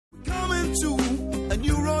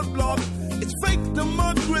of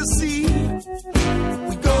democracy.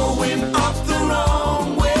 We're going up the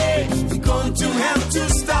wrong way. We're going to have to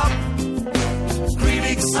stop.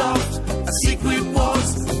 Critics of a secret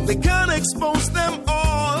wars, they can't expose them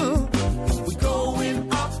all. We're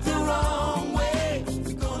going up the wrong way.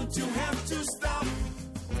 We're going to have to stop.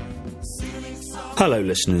 Hello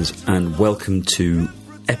listeners, and welcome to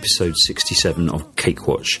episode 67 of Cake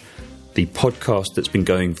Watch, the podcast that's been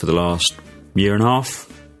going for the last year and a half,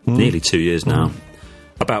 nearly 2 years now,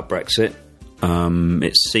 about Brexit.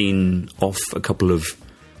 It's seen off a couple of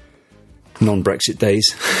non-Brexit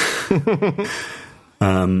days.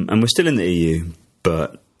 And we're still in the EU,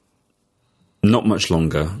 but not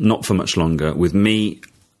for much longer. With me,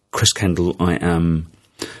 Chris Kendall, I am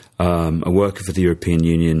a worker for the European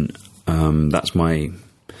Union. That's my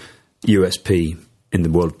USP in the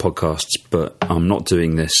world of podcasts, but I'm not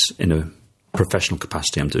doing this in a professional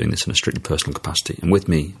capacity. I'm doing this in a strictly personal capacity. And with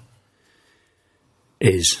me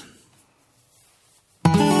is...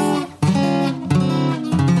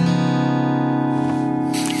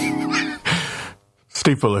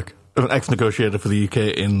 Steve Bullock, an ex-negotiator for the UK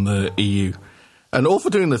in the EU. And all for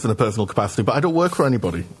doing this in a personal capacity, but I don't work for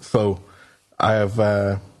anybody. So I have...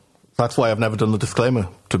 that's why I've never done the disclaimer,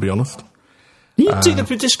 to be honest. You do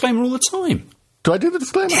the disclaimer all the time. Do I do the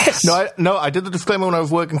disclaimer? Yes. No, I did the disclaimer when I was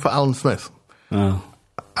working for Alan Smith. Oh.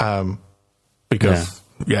 Because,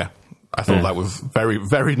 I thought that was very,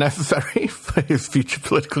 very necessary for his future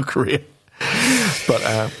political career.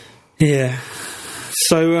 But, yeah.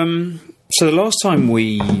 So the last time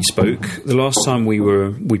we spoke, the last time we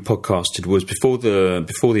podcasted was before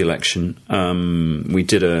the election. We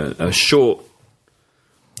did a short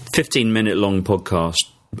 15-minute long podcast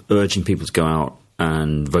urging people to go out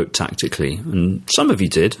and vote tactically, and some of you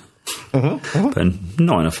did, but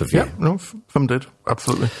not enough of you. Yeah, no, some did,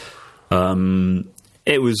 absolutely.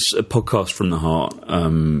 It was a podcast from the heart.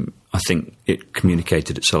 I think it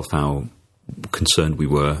communicated itself how concerned we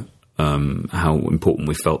were, how important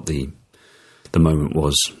we felt the moment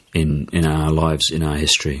was in our lives, in our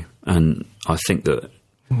history, and I think that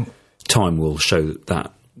time will show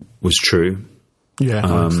that was true. Yeah, I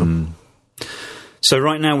hope so. So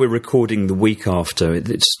right now we're recording the week after.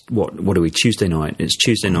 It's what are we? Tuesday night. It's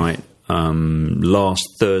Tuesday night. Last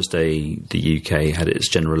Thursday, the UK had its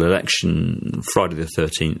general election. Friday the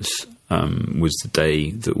 13th was the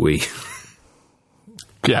day that we.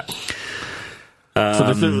 Yeah.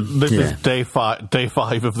 So this is day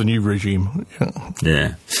five of the new regime.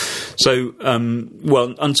 Yeah. So,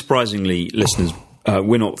 unsurprisingly, listeners,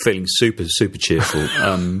 we're not feeling super cheerful.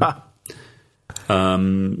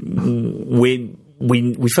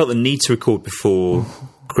 We felt the need to record before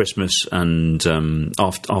Christmas and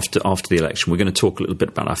after the election. We're going to talk a little bit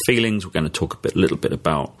about our feelings. We're going to talk a little bit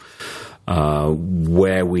about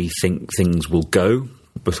where we think things will go,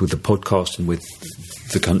 both with the podcast and with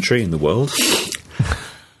the country and the world.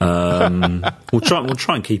 We'll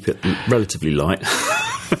try and keep it relatively light.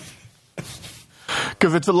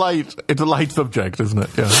 Because it's a light subject, isn't it?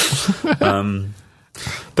 Yeah.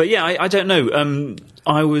 But yeah, I don't know.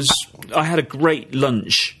 I had a great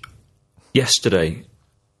lunch yesterday.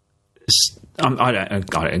 I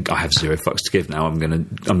have zero fucks to give now. I'm gonna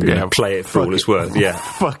play it for all it's worth. Yeah,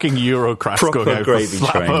 fucking Eurocrats proper going out gravy for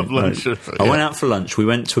train. up lunch. I went out for lunch. We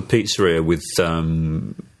went to a pizzeria with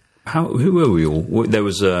who were we all? There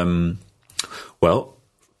was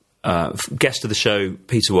guest of the show,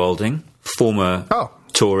 Peter Wilding, former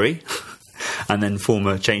Tory. And then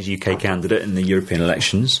former Change UK candidate in the European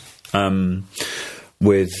elections,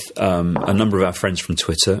 with a number of our friends from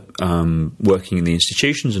Twitter, working in the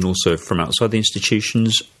institutions and also from outside the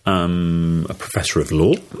institutions, a professor of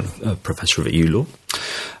law, a professor of EU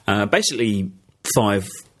law. Basically, 5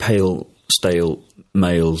 pale, stale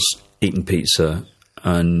males eating pizza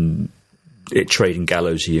and trading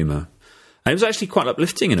gallows humour. And it was actually quite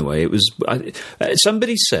uplifting in a way. It was.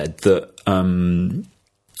 Somebody said that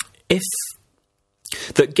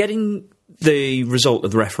that getting the result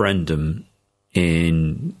of the referendum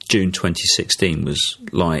in June 2016 was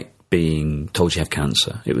like being told you have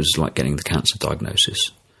cancer. It was like getting the cancer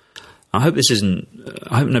diagnosis. I hope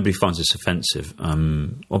nobody finds this offensive.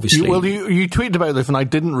 Obviously, you tweeted about this and I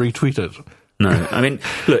didn't retweet it. No, I mean,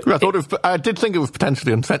 look. I did think it was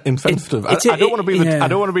potentially insensitive. I don't want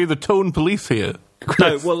to be the tone police here.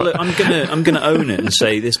 Chris. No, well, look, I'm gonna own it and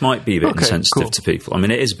say this might be a bit insensitive to people. I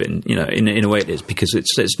mean, it is a bit, in a way it is, because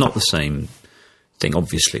it's not the same thing,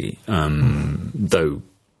 obviously. Though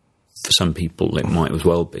for some people it might as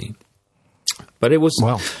well be. But it was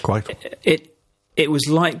quite. It was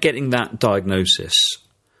like getting that diagnosis,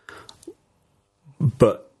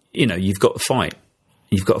 but you've got the fight.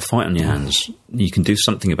 you've got a fight on your hands. You can do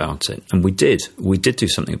something about it, and we did. We did do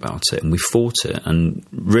something about it, and we fought it, and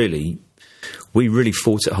really. We really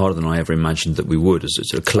fought it harder than I ever imagined that we would, as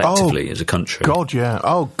collectively as a country. God, yeah.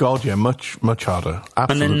 Oh, God, yeah. Much harder.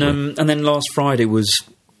 Absolutely. And then last Friday was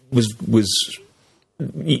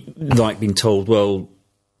like being told, well,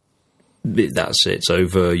 that's it. It's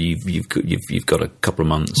over. You've got a couple of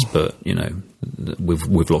months, but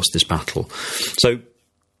we've lost this battle. So.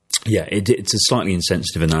 Yeah, it's a slightly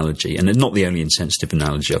insensitive analogy, and not the only insensitive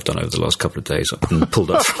analogy I've done over the last couple of days. I've been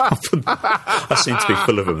pulled up. I seem to be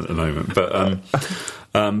full of them at the moment.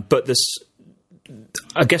 But this,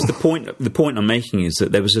 I guess the point I'm making is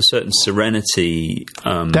that there was a certain serenity.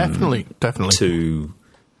 Definitely. To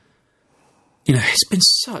it's been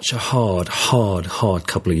such a hard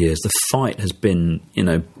couple of years. The fight has been,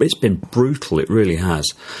 it's been brutal. It really has,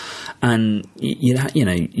 and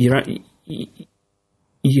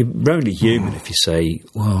you're only human if you say,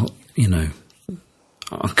 well, I'm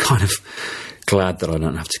kind of glad that I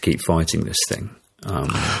don't have to keep fighting this thing.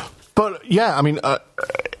 But yeah, I mean,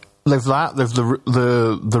 there's that. There's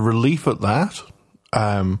the relief at that.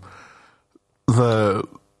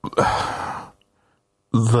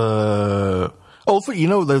 Also,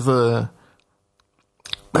 there's a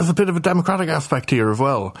bit of a democratic aspect here as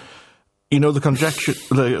well. The conjecture,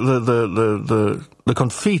 the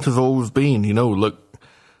conceit has always been, look.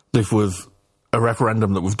 This was a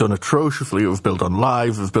referendum that was done atrociously. It was built on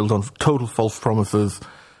lies. It was built on total false promises.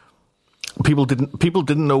 People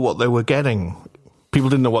didn't know what they were getting. People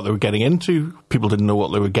didn't know what they were getting into. People didn't know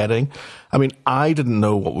what they were getting. I mean, I didn't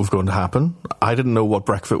know what was going to happen. I didn't know what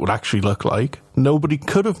Brexit would actually look like. Nobody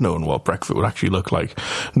could have known what Brexit would actually look like.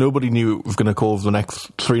 Nobody knew it was going to cause the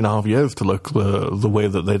next 3.5 years to look the way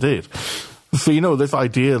that they did. So this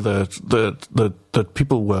idea that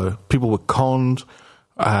people were conned.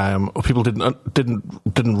 Or people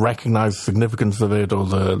didn't recognise the significance of it or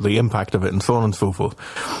the impact of it and so on and so forth.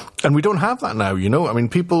 And we don't have that now, I mean,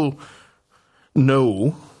 people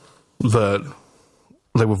know that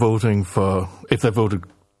they were voting for, if they voted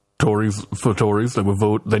Tories,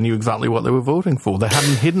 they knew exactly what they were voting for. They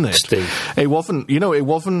hadn't hidden it. Steve. It wasn't, they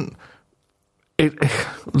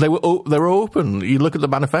were open. You look at the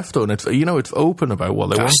manifesto and it's open about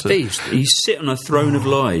what they wanted. Steve, you sit on a throne of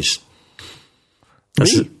lies.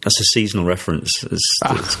 That's a seasonal reference. It's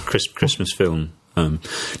Christmas film. No,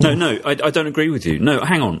 I don't agree with you. No,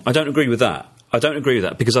 hang on. I don't agree with that.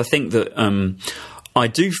 Because I think that I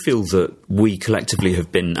do feel that we collectively have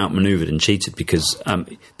been outmanoeuvred and cheated because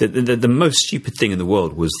the most stupid thing in the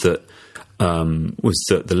world was that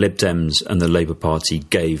the Lib Dems and the Labour Party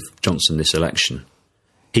gave Johnson this election.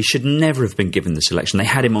 He should never have been given this election. They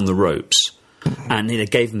had him on the ropes. And they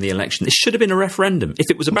gave him the election. It should have been a referendum.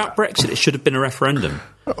 If it was about Brexit, it should have been a referendum.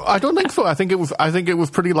 I don't think so. I think it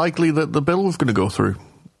was pretty likely that the bill was going to go through.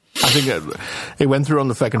 I think it went through on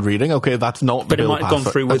the second reading. Okay, that's not. But it might have gone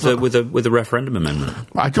through with a referendum amendment.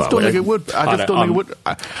 I just don't think it would. I don't think it would.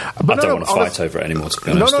 I don't want to fight over it anymore. To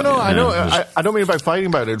be honest. No. I know. I don't mean about fighting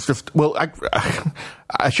about it. It's just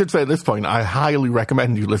I should say at this point, I highly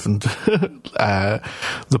recommend you listen to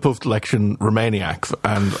the post-election Remainiacs,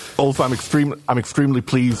 and also I'm extremely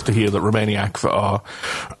pleased to hear that Remainiacs are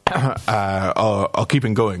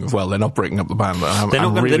keeping going as well. They're not breaking up the band.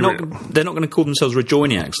 They're not going to call themselves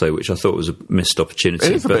Rejoiniacs though, which I thought was a missed opportunity.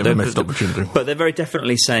 It is a bit of a missed opportunity. But they're very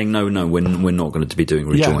definitely saying no, we're not going to be doing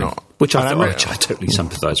Rejoin, which I totally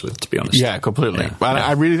sympathise with, to be honest. Yeah, completely.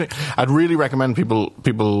 Yeah. I'd really recommend people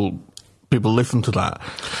listen to that.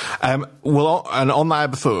 And on that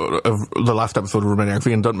episode of the last episode of Remainiacs,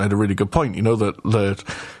 Ian Dunt made a really good point. That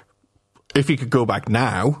if he could go back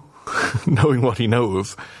now, knowing what he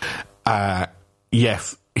knows,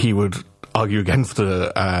 yes, he would argue against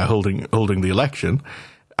holding the election.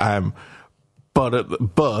 But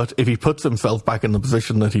if he puts himself back in the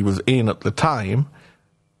position that he was in at the time,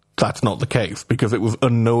 that's not the case, because it was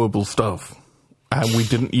unknowable stuff. And we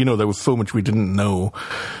didn't, there was so much we didn't know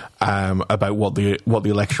about what the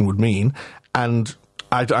election would mean. And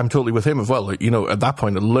I'm totally with him as well. At that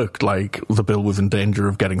point, it looked like the bill was in danger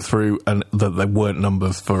of getting through, and that there weren't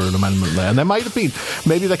numbers for an amendment there. And there might have been.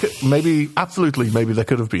 Maybe there could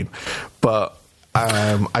have been. But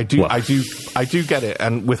I do get it.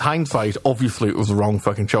 And with hindsight, obviously it was the wrong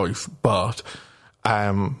fucking choice. But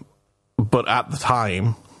at the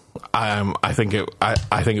time, I think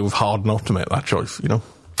it was hard not to make that choice.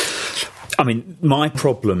 I mean, my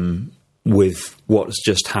problem with what's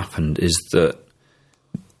just happened is that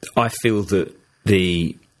I feel that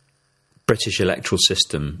the British electoral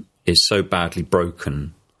system is so badly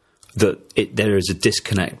broken that there is a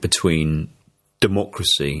disconnect between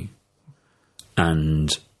democracy and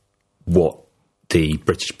what the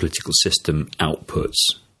British political system outputs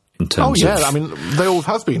in terms of... Oh, yeah, I mean, they always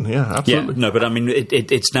has been, yeah, absolutely. Yeah, no, but I mean,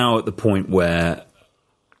 it's now at the point where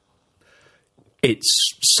it's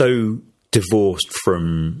so divorced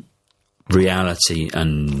from reality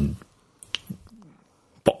and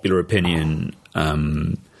popular opinion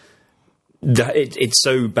that it's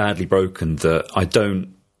so badly broken that I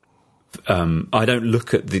don't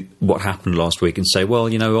look at what happened last week and say, well,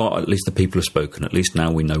 you know what, at least the people have spoken. At least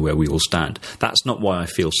now we know where we all stand. That's not why I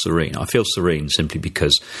feel serene. I feel serene simply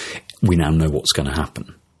because we now know what's going to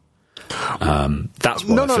happen. That's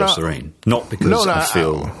why I feel serene. Not because I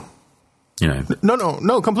feel, you know...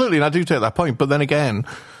 No, completely, and I do take that point. But then again,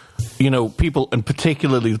 you know, people, and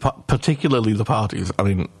particularly the parties, I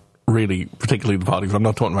mean, really, particularly the parties, I'm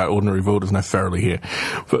not talking about ordinary voters necessarily here,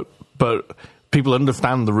 but people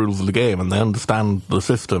understand the rules of the game, and they understand the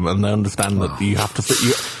system, and they understand that you have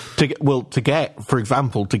to get, for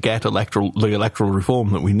example, to get the electoral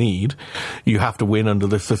reform that we need, you have to win under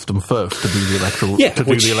this system first to do the electoral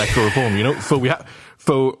the electoral reform. You know,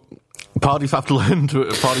 so parties have to learn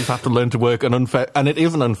to work an unfair, and it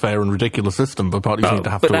is an unfair and ridiculous system, but parties need to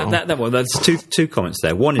have to. But that's two comments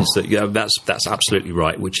there. One is that that's absolutely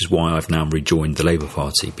right, which is why I've now rejoined the Labour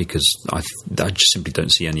Party, because I just simply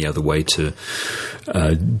don't see any other way to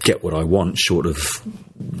get what I want short of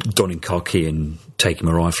donning khaki and taking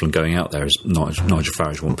my rifle and going out there, as Nigel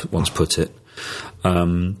Farage once put it.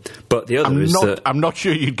 But the other I'm not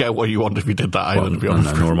sure you'd get what you want if you did that either, to be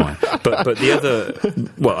honest. No, nor am I. But the other...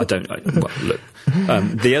 Well, I don't... Well, look.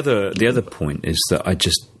 The other point is that I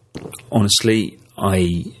just... Honestly,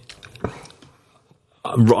 I'm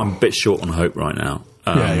a bit short on hope right now.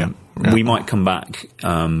 Yeah. We might come back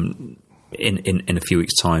in a few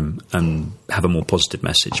weeks' time and have a more positive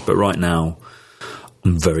message. But right now,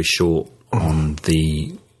 I'm very short on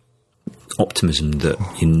the optimism that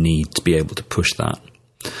you need to be able to push that.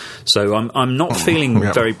 So I'm not feeling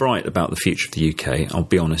very bright about the future of the UK. I'll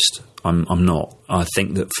be honest. I'm not. I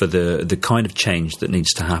think that for the kind of change that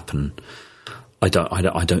needs to happen, I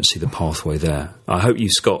don't see the pathway there. I hope you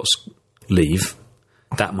Scots leave.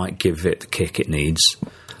 That might give it the kick it needs.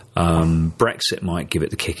 Brexit might give it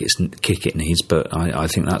the kick it needs, but I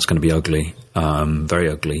think that's going to be ugly, very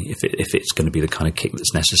ugly, if it's going to be the kind of kick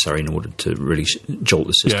that's necessary in order to really jolt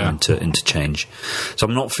the system into change. So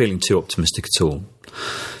I'm not feeling too optimistic at all.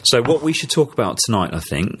 So what we should talk about tonight,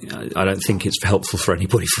 I don't think it's helpful for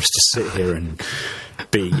anybody for us to sit here and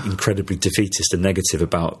be incredibly defeatist and negative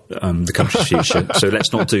about the country's future. So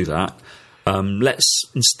let's not do that. Let's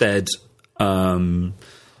instead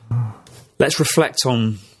let's reflect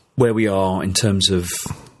on where we are in terms of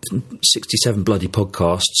 67 bloody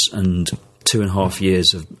podcasts and 2.5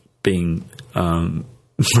 years of being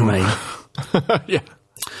Remain. Yeah.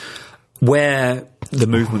 Where the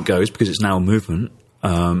movement goes, because it's now a movement,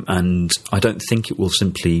 and I don't think it will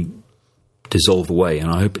simply dissolve away,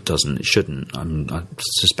 and I hope it doesn't. It shouldn't. I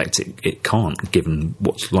suspect it can't, given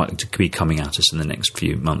what's likely to be coming at us in the next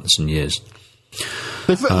few months and years.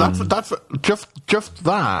 That's just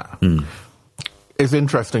that is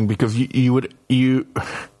interesting, because you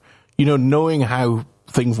know, knowing how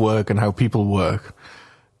things work and how people work,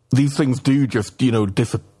 these things do just, you know,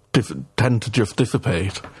 tend to just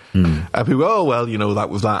dissipate. And people, oh well, you know, that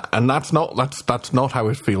was that, and that's not how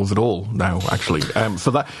it feels at all now, actually.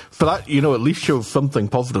 So that you know, at least shows something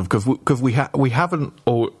positive, because we haven't,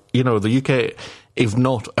 or you know, the UK is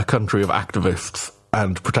not a country of activists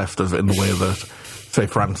and protesters in the way that, say,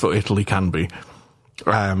 France or Italy can be.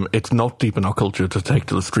 It's not deep in our culture to take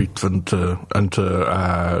to the streets and to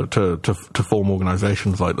form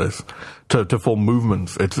organisations like this, to form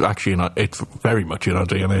movements. It's actually it's very much in our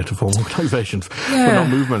DNA to form organisations, but not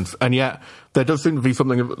movements. And yet there does seem to be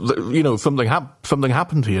something, you know, something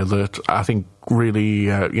happened here that I think really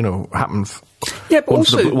you know, happens. Yeah, but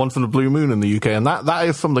once in a blue moon in the UK, and that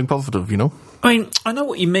is something positive, you know. I mean, I know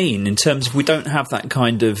what you mean in terms of we don't have that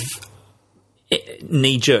kind of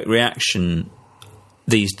knee-jerk reaction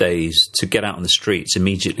these days to get out on the streets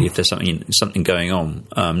immediately if there's something going on,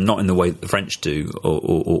 not in the way that the French do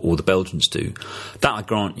or the Belgians do. That I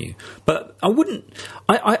grant you, but I wouldn't.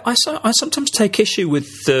 I sometimes take issue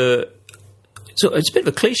with the. So it's a bit of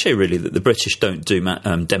a cliche, really, that the British don't do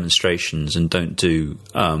demonstrations and don't do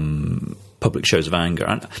public shows of anger,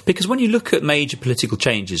 and because when you look at major political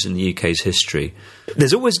changes in the UK's history,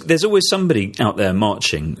 there's always somebody out there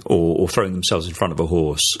marching or throwing themselves in front of a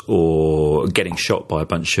horse or getting shot by a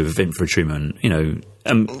bunch of infantrymen, you know.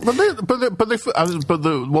 What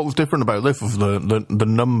was different about this was the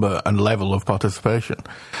number and level of participation,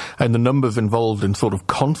 and the numbers involved in sort of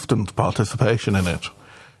constant participation in it.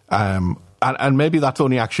 and maybe that's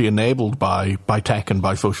only actually enabled by tech and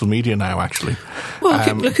by social media now, actually.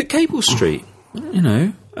 Well, look at Cable Street, you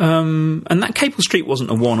know. And that Cable Street wasn't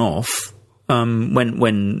a one-off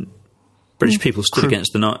when British people stood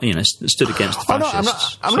against the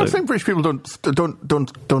fascists. I'm not saying British people don't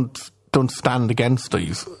stand against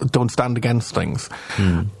these, don't stand against things.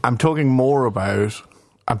 I'm talking more about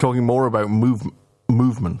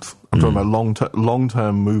movements. I'm talking about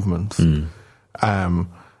long-term movements.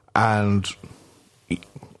 And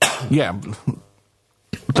yeah,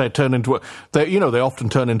 they often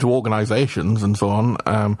turn into organisations and so on.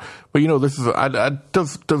 But this is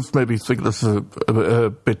does maybe think this is a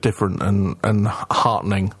bit different and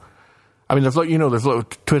heartening. I mean, there's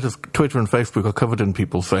Twitter and Facebook are covered in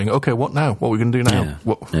people saying, "Okay, what now? What are we going to do now?"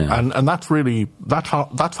 And that's really that's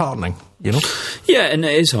heartening, you know. Yeah, and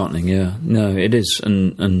it is heartening. Yeah, no, it is,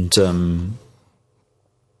 and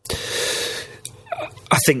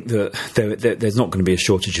I think that there's not going to be a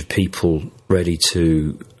shortage of people ready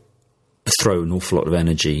to throw an awful lot of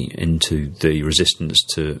energy into the resistance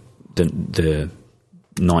to the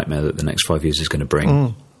nightmare that the next 5 years is going to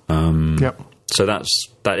bring. Yep. So that's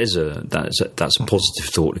a positive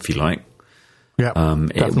thought, if you like. Yeah,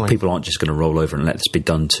 people aren't just going to roll over and let this be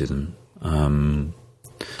done to them.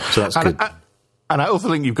 So that's good. And I also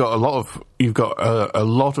think you've got a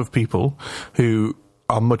lot of people who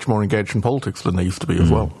are much more engaged in politics than they used to be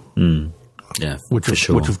as well. Yeah, which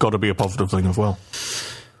has got to be a positive thing as well.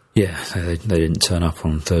 Yeah, they didn't turn up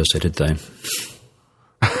on Thursday, did they?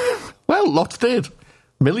 Well, lots did.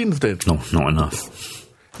 Millions did. No, not enough.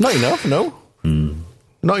 Not enough, no.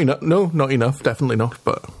 Not enough. No, not enough. Definitely not.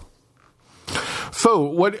 But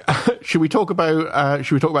so, should we talk about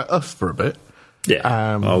us for a bit? Yeah,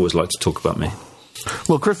 I always like to talk about me.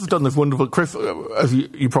 Well, Chris has done this wonderful. Chris, as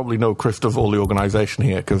you probably know, Chris does all the organisation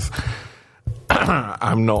here because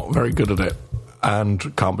I'm not very good at it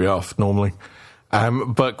and can't be asked normally.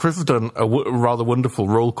 But Chris has done a rather wonderful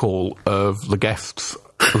roll call of the guests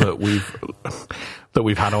that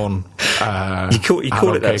we've had on. You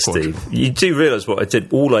call it that, Steve. You do realise what I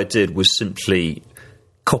did? All I did was simply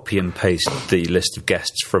copy and paste the list of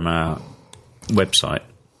guests from our website.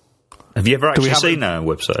 Have you ever actually seen our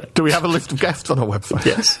website? Do we have a list of guests on our website?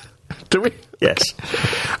 Yes. Do we? Yes.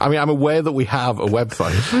 I mean, I'm aware that we have a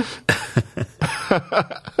website.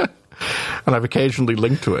 And I've occasionally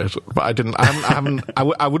linked to it, but I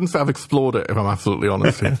wouldn't say I've explored it, if I'm absolutely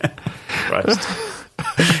honest here. Right.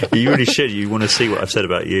 You really should. You want to see what I've said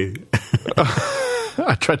about you.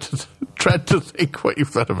 I tried to think what you've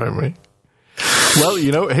said about me. Well,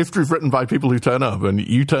 history's written by people who turn up, and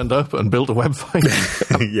you turned up and built a website.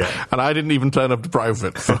 Yeah. And I didn't even turn up to browse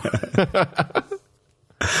it. So.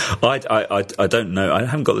 I don't know. I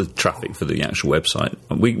haven't got the traffic for the actual website.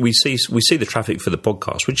 We see the traffic for the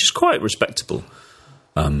podcast, which is quite respectable.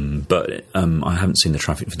 But I haven't seen the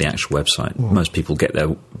traffic for the actual website. Most people get their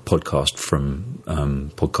podcast from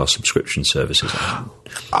podcast subscription services.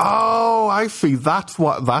 Oh, I see. That's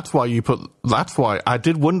why I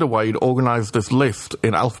did wonder why you'd organised this list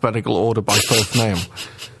in alphabetical order by first name.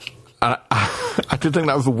 I did think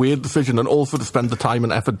that was a weird decision, and also to spend the time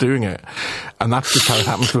and effort doing it. And that's just how it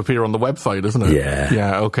happens to appear on the website, isn't it? Yeah.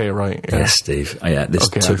 Yeah, okay, right. Yeah. Yes, Steve. This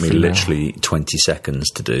took me literally 20 seconds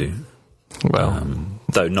to do. Well,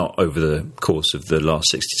 though not over the course of the last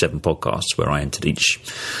 67 podcasts, where I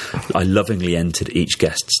lovingly entered each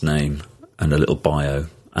guest's name and a little bio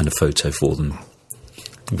and a photo for them,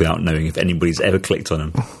 without knowing if anybody's ever clicked on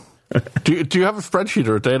them. Do you have a spreadsheet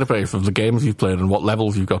or a database of the games you've played and what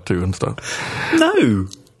levels you've got to and stuff? No.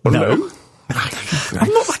 I'm not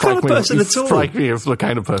that kind of person at all. Strike me as the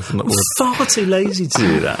kind of person that would. Far too lazy to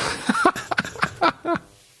do that.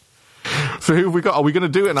 So who have we got? Are we going to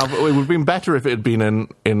do it now? It would have been better if it had been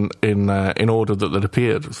in order that it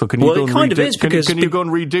appeared. So can you go and redo it? Can you go and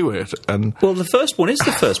redo it? Well, the first one is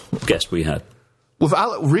the first guest we had. Was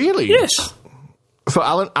Alan really? Yes. So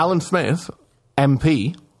Alan Smith,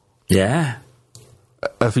 MP. Yeah.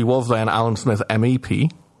 As he was then, Alan Smith, MEP.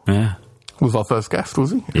 Yeah. Was our first guest,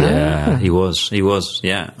 was he? Yeah, he was.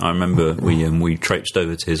 Yeah, I remember we traipsed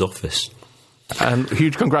over to his office. And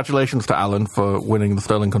huge congratulations to Alan for winning the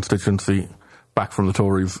Stirling constituency back from the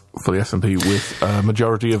Tories for the SNP with a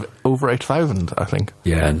majority of over 8,000, I think.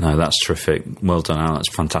 Yeah, no, that's terrific. Well done, Alan.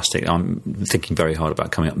 That's fantastic. I'm thinking very hard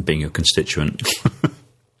about coming up and being your constituent.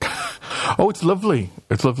 Oh, it's lovely.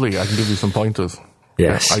 It's lovely. I can give you some pointers.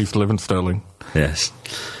 Yes. I used to live in Stirling. Yes.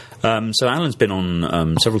 So Alan's been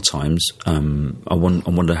on several times. I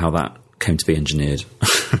wonder how that came to be engineered.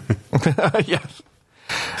 Yes.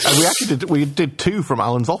 And we actually did two from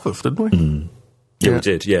Alan's office, didn't we? Yeah, we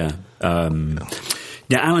did, yeah.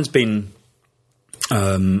 Alan's been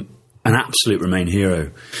an absolute Remain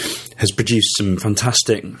hero, has produced some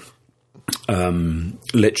fantastic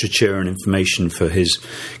literature and information for his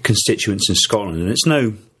constituents in Scotland. And it's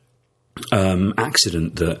no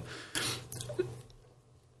accident that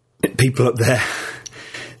people up there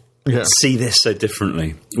see this so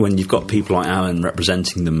differently when you've got people like Alan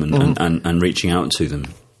representing them and reaching out to them.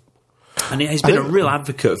 And he's been a real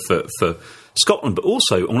advocate for Scotland, but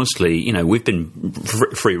also, honestly, you know, we've been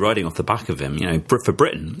free riding off the back of him, you know, for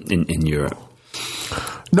Britain in Europe.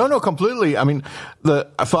 No, completely. I mean,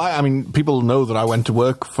 people know that I went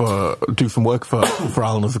to do some work for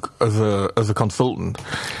Alan as a consultant,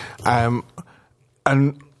 and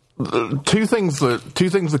two things that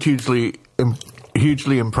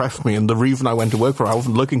hugely impressed me, and the reason I went to work for, I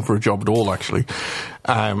wasn't looking for a job at all, actually.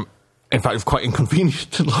 In fact, it was quite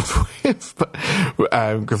inconvenient in lots of ways, but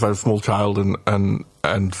because I was a small child and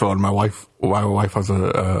so on. My wife has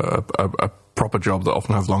a proper job that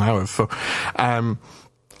often has long hours. So,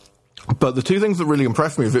 but the two things that really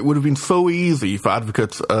impressed me is it would have been so easy for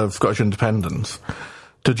advocates of Scottish independence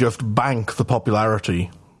to just bank the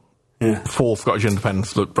popularity for Scottish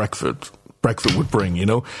independence that Brexit would bring, you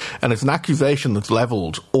know, and it's an accusation that's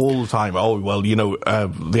levelled all the time. Oh, well, you know,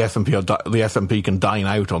 the SNP can dine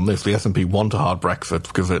out on this. The SNP want a hard Brexit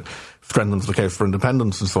because it strengthens the case for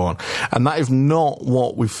independence and so on. And that is not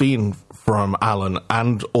what we've seen from Alan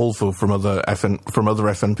and also from other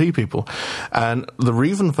SNP people. And the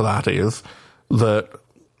reason for that is that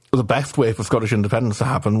the best way for Scottish independence to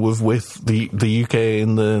happen was with the UK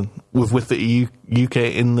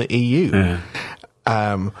in the EU.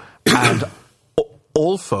 And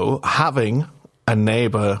also having a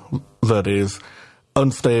neighbour that is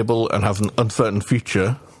unstable and has an uncertain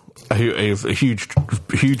future, who is a huge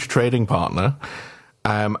trading partner,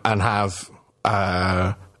 and has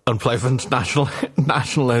unpleasant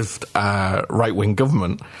nationalist right-wing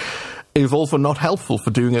government, is also not helpful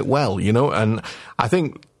for doing it well, you know. And I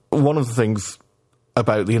think one of the things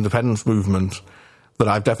about the independence movement that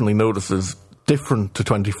I've definitely noticed is different to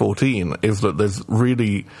 2014 is that there's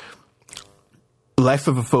really less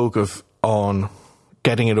of a focus on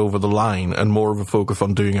getting it over the line and more of a focus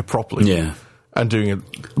on doing it properly. Yeah. And doing it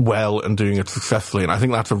well and doing it successfully. And I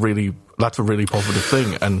think that's a really positive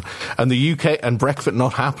thing. And the UK and Brexit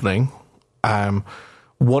not happening,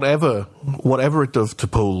 whatever it does to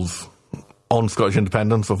polls on Scottish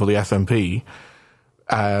independence or for the SNP,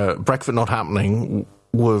 Brexit not happening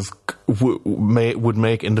would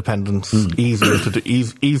make independence easier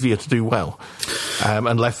to do well,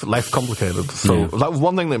 and less complicated. So that was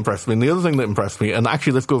one thing that impressed me. And the other thing that impressed me, and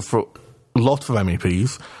actually this goes for lots of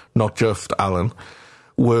MEPs, not just Alan,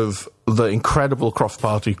 was the incredible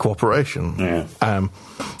cross-party cooperation. Yeah.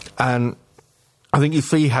 And I think you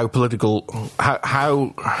see how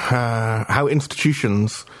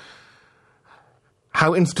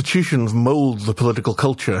institutions mould the political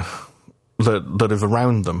culture that is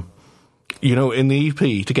around them. You know, in the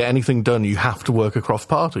EP, to get anything done, you have to work across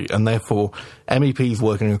party, and therefore MEPs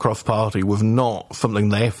working across party was not something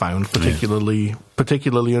they found particularly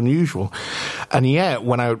unusual. And yet,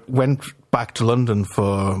 when I went back to London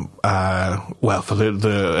for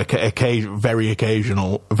very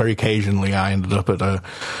occasionally, I ended up at a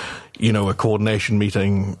coordination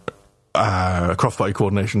meeting, a cross-party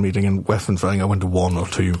coordination meeting in Westminster. I think I went to one or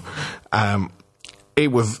two.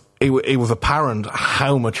 It was apparent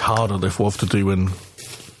how much harder this was to do in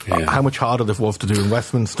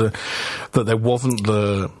Westminster, that there wasn't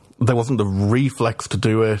the reflex to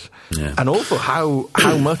do it, and also how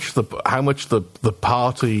much the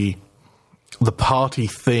party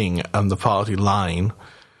thing and the party line.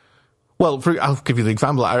 Well, I'll give you the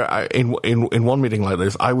example. In one meeting like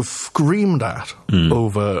this, I was screamed at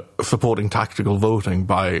over supporting tactical voting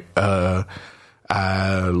by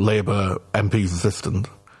Labour MP's assistant.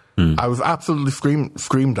 I was absolutely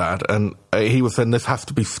screamed at, and he was saying this has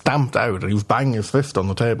to be stamped out, and he was banging his fist on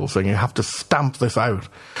the table saying you have to stamp this out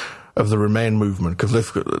of the Remain movement because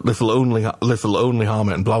this will only harm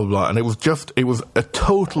it, and blah blah blah. And it was a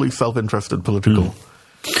totally self-interested political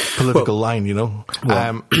line, you know.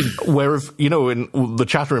 Well. Whereas, you know, in the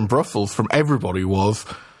chatter in Brussels from everybody was,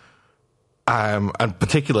 and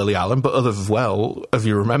particularly Alan, but others as well, as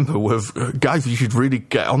you remember, was, guys, you should really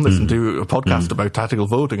get on this and do a podcast about tactical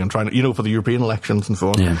voting and trying to, you know, for the European elections and so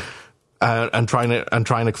on, and trying to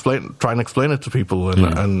explain it to people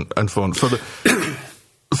and so on. So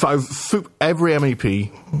every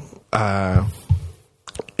MEP,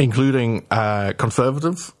 including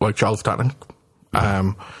Conservatives like Charles Tannock,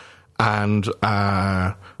 and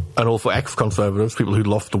also ex-Conservatives, people who'd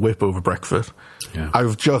lost the whip over Brexit. Yeah. I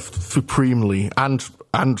was just supremely, and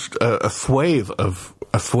a swathe of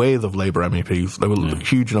Labour MEPs. There were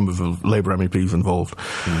huge numbers of Labour MEPs involved.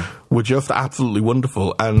 Were just absolutely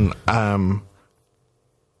wonderful, and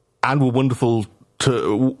were wonderful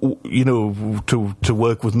to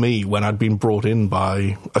work with me when I'd been brought in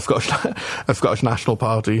by a Scottish National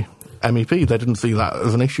Party MEP. They didn't see that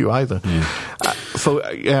as an issue either.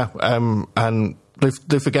 And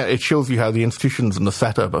this again, it shows you how the institutions and the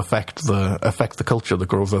setup affect the culture that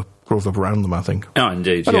grows up around them, I think. Oh,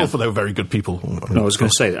 indeed. And also, they were very good people. I was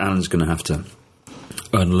going to say that Alan's going to have to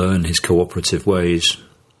unlearn his cooperative ways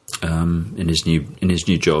in his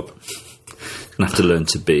new job. He's going to have to learn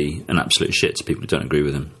to be an absolute shit to people who don't agree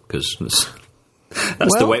with him, because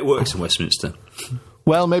that's the way it works in Westminster.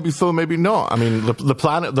 Well, maybe so, maybe not. I mean, the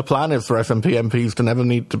plan is for SNP MPs to never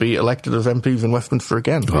need to be elected as MPs in Westminster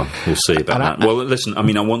again. Well, we'll see about that. Well, listen, I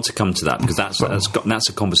mean, I want to come to that, because that's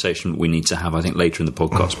a conversation we need to have, I think, later in the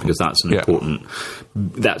podcast, because that's an important.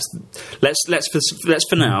 Let's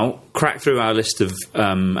for now crack through our list of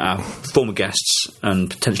our former guests and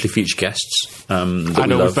potentially future guests. I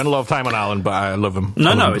know we spent a lot of time on Alan, but I love him.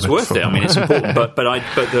 No, it's worth it. I mean, it's important, but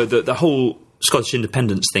the whole Scottish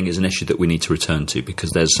independence thing is an issue that we need to return to,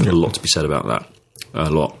 because there's a lot to be said about that.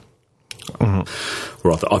 A lot. Mm-hmm.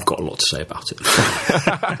 Or rather, I've got a lot to say about it.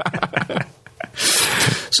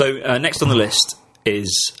 So, next on the list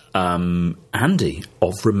is Andy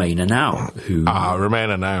of Remainer Now.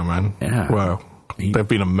 Remainer Now, man. Yeah. Wow. They've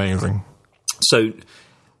been amazing. So,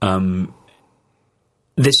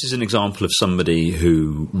 this is an example of somebody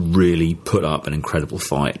who really put up an incredible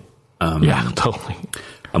fight. Totally.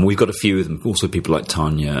 And we've got a few of them, also people like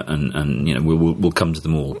Tanya, and we'll come to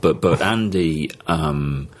them all. But Andy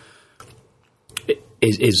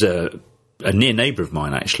is a near neighbour of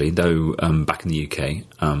mine, actually, though back in the UK,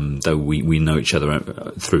 though we know each other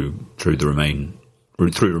through Remain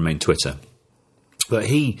Twitter. But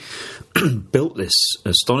he built this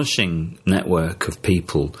astonishing network of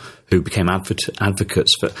people who became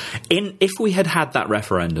advocates for. If we had that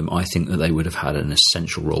referendum, I think that they would have had an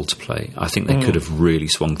essential role to play. I think they could have really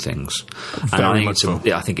swung things. Very much so.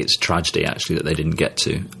 I think it's a tragedy, actually, that they didn't get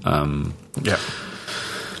to.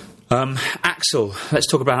 Axel, let's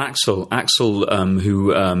talk about Axel. Axel,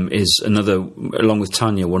 who is another, along with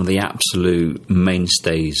Tanya, one of the absolute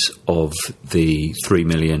mainstays of the 3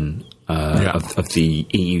 million of the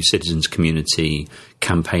EU citizens community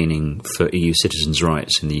campaigning for EU citizens'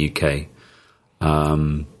 rights in the UK.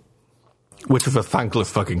 Which is a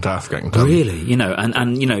thankless fucking task. Really,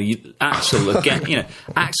 Axel again.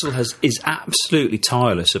 Axel is absolutely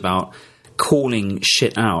tireless about calling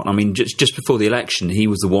shit out. I mean, just before the election, he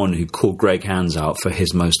was the one who called Greg Hands out for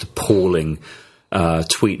his most appalling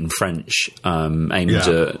tweet in French aimed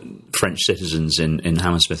at French citizens in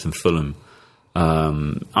Hammersmith and Fulham. I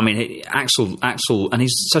mean, Axel, and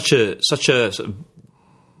he's such a sort of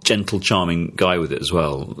gentle, charming guy with it as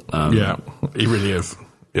well. He really is.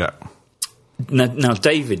 Yeah. Now,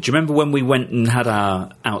 David, do you remember when we went and had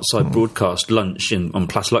our outside broadcast lunch on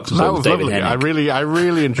Place Luxembourg with David Hennig? I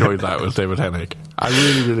really enjoyed that with David Hennig. I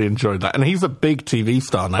really enjoyed that, and he's a big TV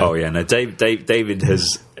star now. Oh yeah, no, David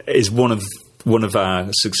is one of our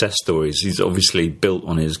success stories. He's obviously built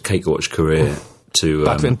on his Cake Watch career.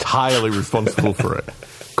 That's entirely responsible for it.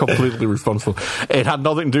 Completely responsible. It had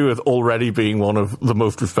nothing to do with already being one of the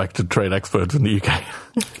most respected trade experts in the UK.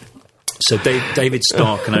 So David's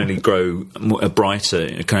star can only grow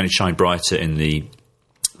brighter, can only shine brighter in the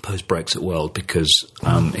post-Brexit world, because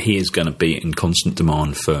he is going to be in constant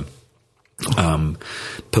demand for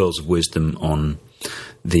pearls of wisdom on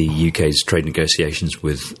the UK's trade negotiations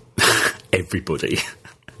with everybody.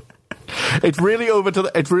 It's really over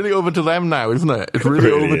to them now, isn't it? It's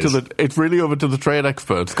really over to the trade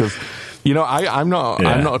experts, because I'm not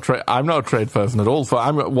a trade person at all. So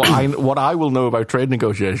what I will know about trade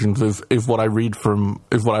negotiations is what I read from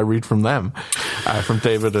them, from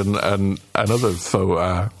David and others.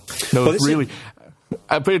 So it's really.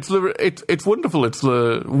 But it's wonderful.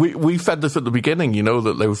 We said this at the beginning,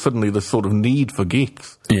 that there was suddenly this sort of need for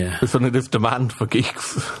geeks. Yeah, there's suddenly this demand for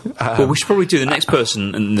geeks. Well, we should probably do the next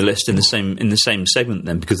person in the list in the same segment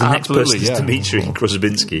then, because the next person is Dimitri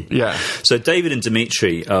Krosabinski. Yeah. So David and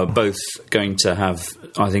Dimitri are both going to have,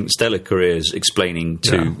 I think, stellar careers explaining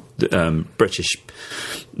to the British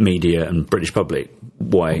media and British public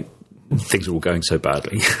why things are all going so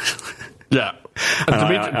badly. Yeah.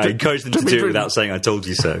 I encourage them to do it without saying "I told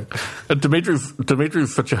you so." And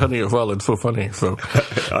Dimitri's such a honey as well. It's so funny. So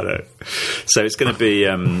I know. So it's going to be.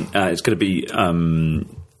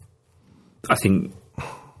 I think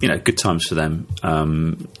good times for them.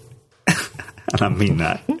 And I mean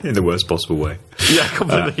that in the worst possible way. Yeah,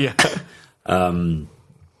 completely.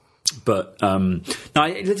 But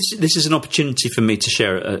this is an opportunity for me to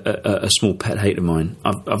share a small pet hate of mine.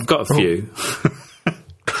 I've got a few.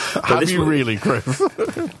 Have you really, Chris?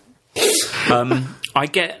 I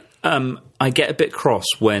get a bit cross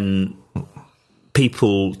when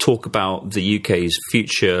people talk about the UK's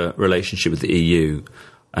future relationship with the EU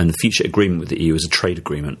and the future agreement with the EU as a trade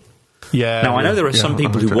agreement. Yeah. Now, I know there are some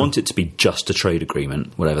people who want it to be just a trade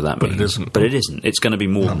agreement, whatever that means. But it isn't. It's going to be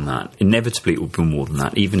more than that. Inevitably, it will be more than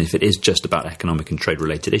that. Even if it is just about economic and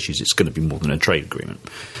trade-related issues, it's going to be more than a trade agreement,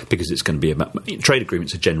 because it's going to be about... Trade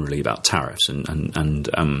agreements are generally about tariffs and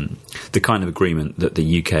the kind of agreement that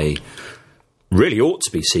the UK really ought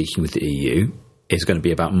to be seeking with the EU is going to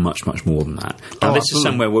be about much, much more than that. Now, this is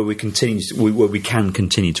somewhere where we can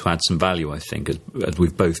continue to add some value, I think, as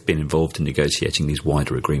we've both been involved in negotiating these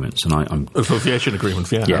wider agreements. And I'm association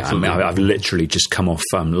agreents, yeah. Yeah, I mean, I've literally just come off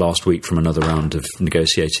last week from another round of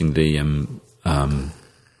negotiating it's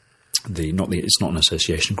not an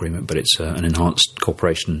association agreement, but it's an enhanced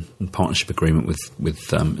cooperation and partnership agreement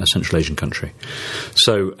with a Central Asian country.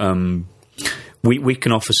 So. We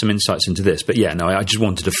can offer some insights into this, but I just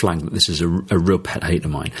wanted to flag that this is a real pet hate of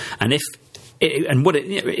mine, and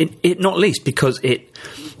not least because it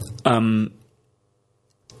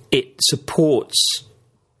supports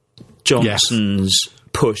Johnson's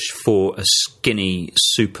push for a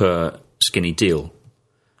super skinny deal,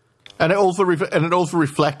 and it also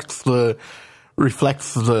reflects the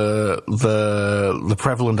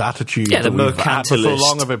prevalent attitude. Yeah, the mercantilist, so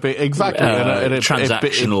long of it, exactly.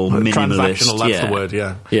 Transactional, minimalist. Transactional, that's the word.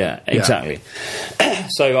 Yeah, exactly.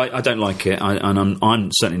 So I don't like it, and I'm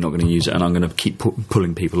certainly not going to use it, and I'm going to keep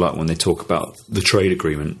pulling people up when they talk about the trade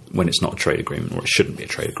agreement when it's not a trade agreement, or it shouldn't be a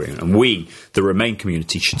trade agreement. And we, the Remain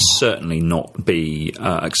community, should certainly not be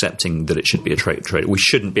accepting that it should be a trade. We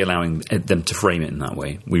shouldn't be allowing them to frame it in that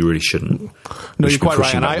way. We really shouldn't. No, you're quite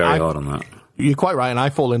right. And very hard on that. You're quite right, and I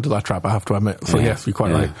fall into that trap, I have to admit. So yes, you're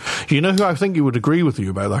quite right. Do you know who I think you would agree with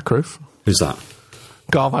you about that, Chris? Who's that?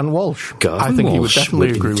 Garvan Walsh. I think he would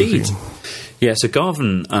definitely agree with you. Yeah, so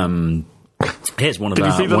Garvan... here's one of Did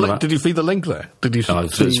you see the link there? Did you?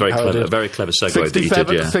 It's very clever segue that you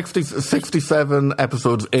did, yeah. 67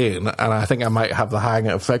 episodes in, and I think I might have the hang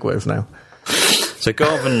of segues now. So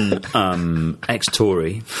Garvan,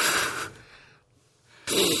 ex-Tory...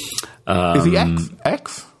 is he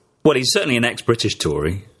ex? Well, he's certainly an ex-British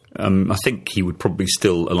Tory. I think he would probably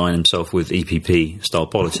still align himself with EPP-style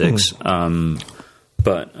politics.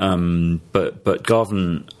 But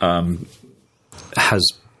Garvan has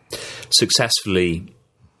successfully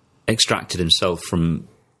extracted himself from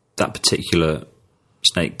that particular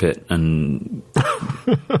snake pit and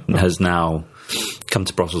has now come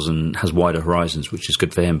to Brussels and has wider horizons, which is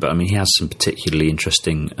good for him. But I mean, he has some particularly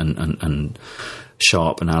interesting and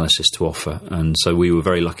sharp analysis to offer, and so we were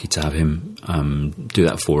very lucky to have him do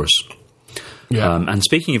that for us. Yeah. And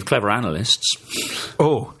speaking of clever analysts,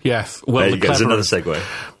 oh yes, well, there you go. There's another segue.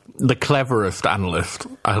 The cleverest analyst,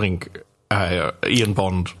 I think, Ian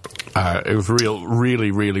Bond. It was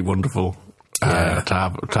really wonderful to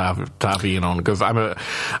have Ian on, because I'm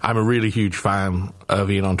a really huge fan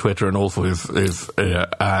of Ian on Twitter, and also his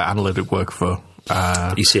analytic work for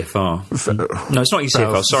ECFR. No, it's not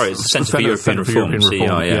ECFR. Sorry, it's the Centre for European Reform.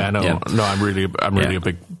 I'm really a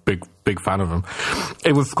big fan of him.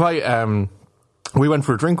 It was quite. We went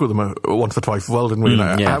for a drink with him once or twice as well, didn't we?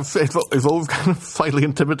 It's always kind of slightly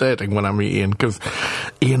intimidating when I meet Ian, because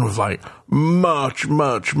Ian was like much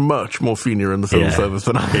more senior in the civil service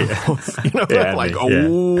than I was. You know, way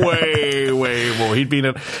more. He'd been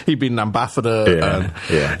an ambassador.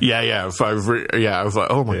 So I was like,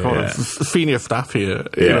 oh my god, senior staff here.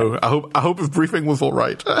 You know, I hope his briefing was all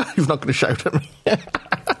right. He's not going to shout at me.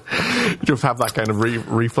 Just have that kind of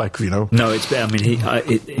reflex, you know. No, it's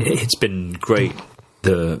been great,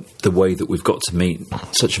 the way that we've got to meet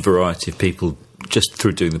such a variety of people just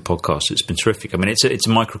through doing the podcast. It's been terrific. I mean, it's a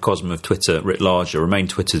microcosm of Twitter writ large. Remain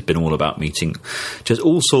Twitter has been all about meeting just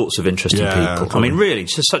all sorts of interesting people. Totally. I mean, really,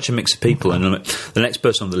 it's just such a mix of people. And the next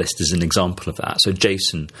person on the list is an example of that. So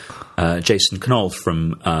Jason Knoll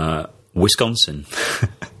from Wisconsin.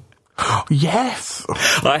 Yes,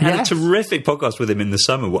 I had a terrific podcast with him in the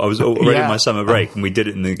summer. I was already on my summer break, and we did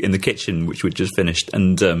it in the kitchen, which we'd just finished,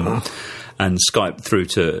 and Skyped through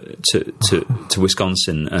to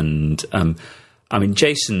Wisconsin. And I mean,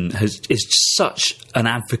 Jason is such an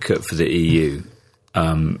advocate for the EU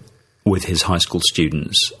with his high school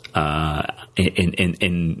students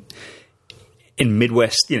in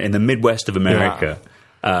Midwest, in the Midwest of America.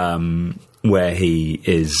 where he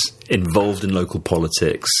is involved in local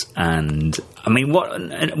politics, and I mean, what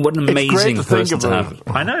an amazing person to have.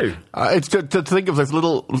 I know. It's to think of this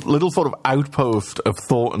little sort of outpost of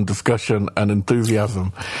thought and discussion and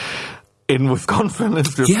enthusiasm in Wisconsin.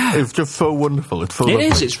 It's just so wonderful. It's so lovely.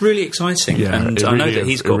 Is. It's really exciting, Yeah, and it I know really that is.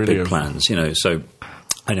 he's It got really big is. plans. You know, so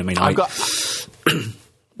I mean, I've got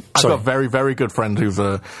a very, very good friend who's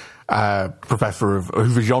a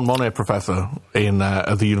who's a Jean Monnet professor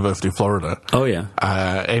at the University of Florida. Oh yeah,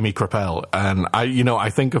 Amy Krappel, and I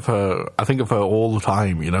think of her all the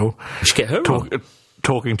time. You know, you should get her on.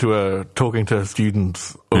 talking to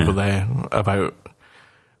students over there about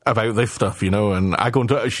this stuff. You know, and I go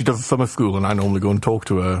into she does a summer school, and I normally go and talk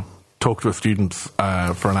to her students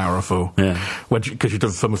for an hour or so. Yeah, because she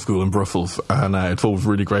does a summer school in Brussels, and it's always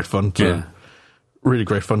really great fun to. Yeah. Really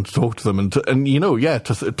great fun to talk to them, and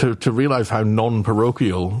to realise how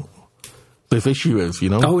non-parochial this issue is, you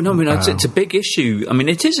know. Oh no, I mean it's a big issue. I mean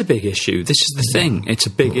it is a big issue. This is the thing. It's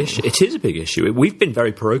a big issue. It is a big issue. We've been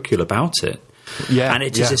very parochial about it, and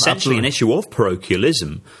it is essentially an issue of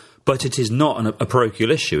parochialism. But it is not a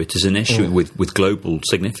parochial issue. It is an issue with global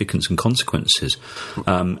significance and consequences.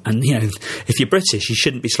 And, you know, if you're British, you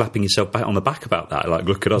shouldn't be slapping yourself on the back about that. Like,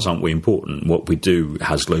 look at us, aren't we important? What we do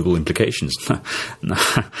has global implications.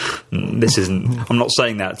 This isn't... I'm not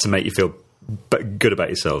saying that to make you feel good about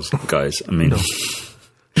yourselves, guys. I mean...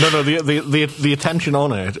 No. The attention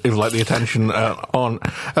on it is like the attention on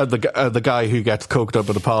the guy who gets coked up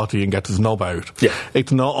at a party and gets his knob out. Yeah.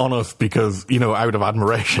 It's not on us because, you know, out of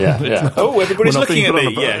admiration. Yeah. Everybody's looking at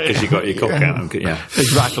me. Yeah, because you got your cock out. Yeah.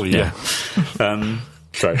 Exactly. Yeah.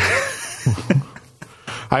 Sorry.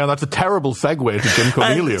 Hang on, that's a terrible segue to Jim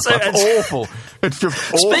Cornelius. That's awful. It's just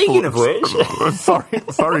awful. Speaking of which...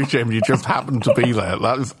 sorry, Jim, you just happened to be there.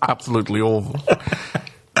 That is absolutely awful.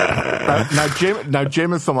 Now,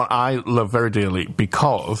 Jim is someone I love very dearly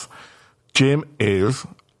because Jim is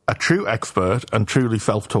a true expert and truly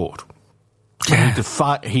self-taught. Yeah.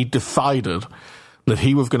 He decided that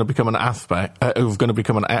he was going to become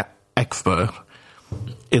expert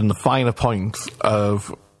in the finer points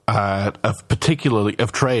of particularly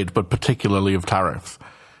of trade, but particularly of tariffs,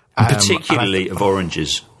 particularly of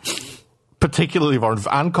oranges. Particularly of oranges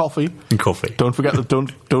and coffee. And coffee. Don't forget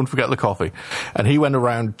the coffee. And he went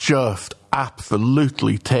around just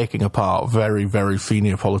absolutely taking apart very, very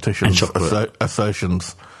senior politicians'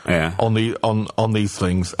 assertions on these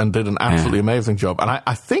things, and did an absolutely amazing job. And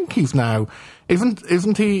I think he's now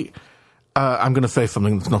isn't he? I'm going to say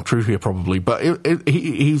something that's not true here, probably, but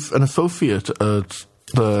he's an associate at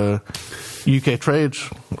the UK Trade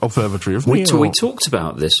Observatory, isn't he? We talked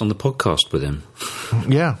about this on the podcast with him.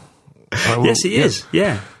 Yeah. Yes, he is.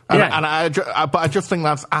 Yeah. But I just think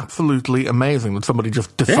that's absolutely amazing that somebody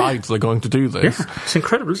just decides they're going to do this. Yeah, it's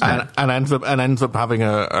incredible, isn't it? And ends up having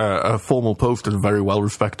a formal post in a very well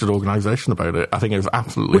respected organisation about it. I think it was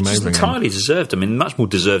absolutely amazing. Which is entirely deserved. I mean, much more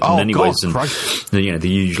deserved in many ways than the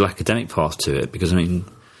usual academic path to it. Because I mean,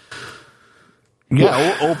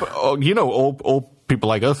 or people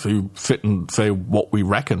like us who sit and say what we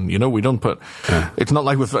reckon. You know, we don't put. It's not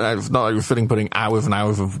like we're sitting putting hours and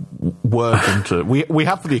hours of work into. We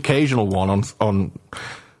have for the occasional one on.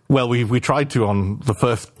 Well, we tried to on the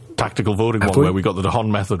first tactical voting one where we got the D'Hondt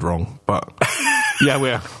method wrong, but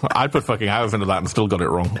I put fucking hours into that and still got it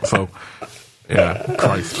wrong. So. Yeah,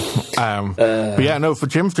 Christ. But yeah, no, for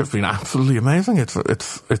Jim's just been absolutely amazing. It's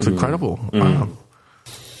incredible.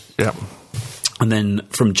 Yeah. And then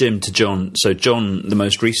from Jim to John. So John, the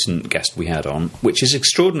most recent guest we had on, which is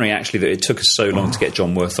extraordinary actually that it took us so long to get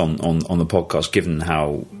John Worth on the podcast, given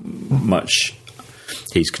how much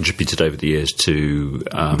he's contributed over the years to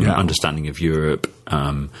understanding of Europe,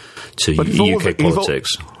 to UK politics.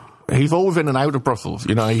 He's always in and out of Brussels.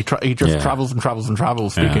 You know, he just travels and travels and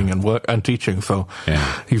travels, speaking and work and teaching. So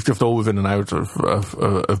he's just always in and out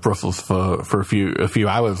of Brussels for a few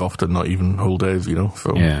hours, often not even whole days. You know.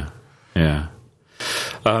 So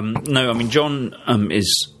no, I mean John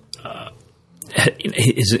is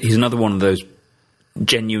he's another one of those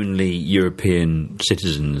genuinely European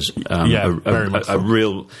citizens. Very much so. A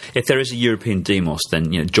real. If there is a European demos,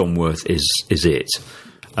 then John Worth is it.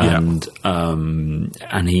 And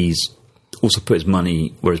he's also put his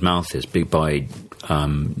money where his mouth is by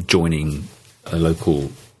joining a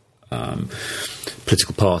local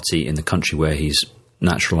political party in the country where he's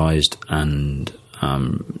naturalised and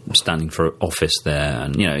standing for office there.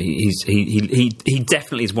 And he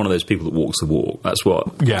definitely is one of those people that walks the walk. That's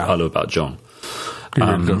what I love about John.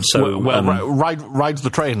 Rides the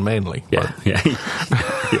train mainly. Yeah.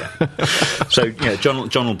 So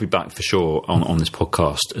John will be back for sure on this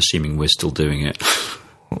podcast, assuming we're still doing it.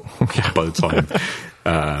 by the time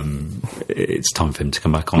it's time for him to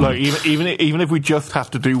come back on. Like, even if we just have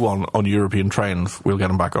to do one on European trains, we'll get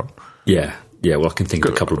him back on. Yeah. Well, I can think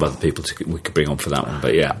of a couple of other people we could bring on for that one.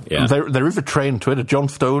 But yeah. There is a train Twitter. John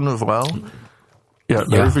Stone as well. Yeah,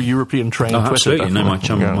 there is a European train Twitter. Absolutely. No, my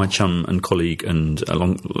chum and colleague and a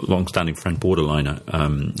long-standing friend, Borderliner,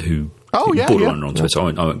 who Borderliner on Twitter. I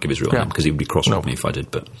won't give his real name because he would be cross with me if I did.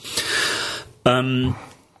 But now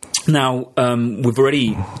we've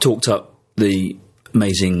already talked up the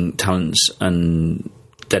amazing talents and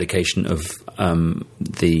dedication of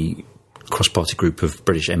the cross-party group of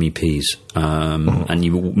British MEPs, and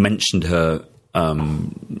you mentioned her not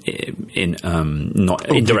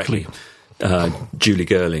indirectly. Julie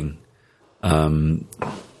Girling.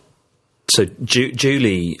 So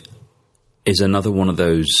Julie is another one of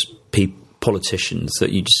those politicians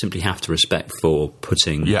that you just simply have to respect for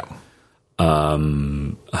putting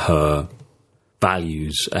her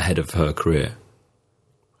values ahead of her career.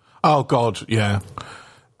 Oh God, yeah.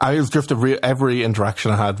 I was just every interaction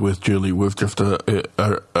I had with Julie was just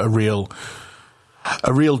a real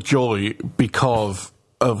joy because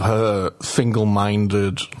of her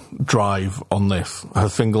single-minded drive on this, her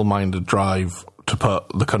single-minded drive to put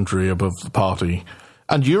the country above the party,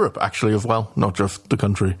 and Europe actually as well, not just the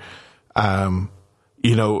country.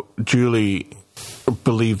 Julie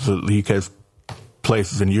believes that the UK's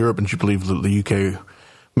place is in Europe, and she believes that the UK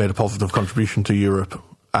made a positive contribution to Europe,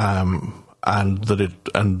 and that it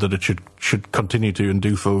should continue to and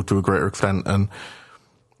do so to a greater extent. And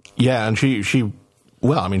she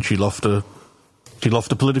lost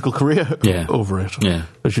a political career over it. Yeah.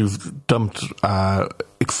 She was dumped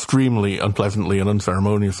extremely unpleasantly and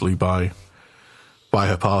unceremoniously by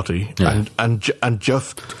her party, and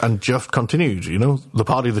just continued. The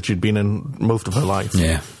party that she'd been in most of her life.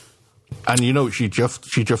 Yeah. And she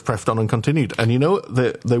just pressed on and continued. And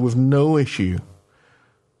there was no issue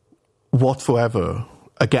whatsoever.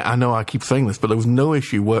 Again, I know I keep saying this, but there was no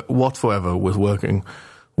issue whatsoever with working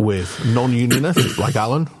with non-unionists like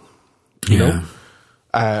Alan.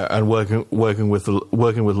 And working with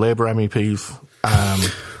Labour MEPs.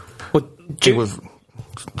 She was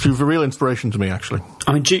a real inspiration to me, actually.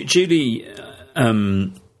 I mean, Julie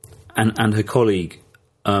and her colleague,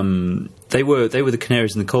 they were the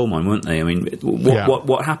canaries in the coal mine, weren't they? I mean,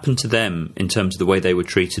 what happened to them in terms of the way they were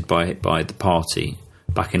treated by the party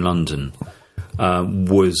back in London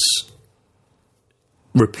was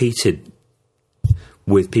repeated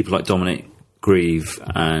with people like Dominic Grieve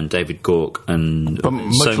and David Gauke, and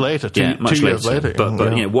much later, two years later.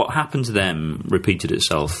 But what happened to them repeated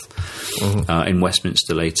itself in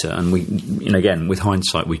Westminster later, and we, again, with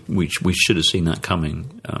hindsight, we should have seen that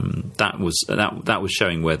coming. That was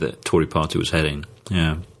showing where the Tory party was heading.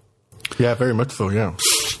 Yeah, very much so. Yeah.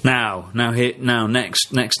 Now,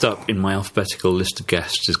 next up in my alphabetical list of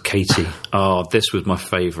guests is Katie. Oh, this was my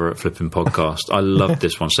favourite flipping podcast. I loved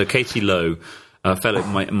this one. So Katie Lowe. My fellow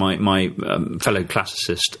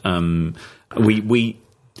classicist, we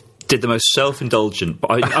did the most self-indulgent, but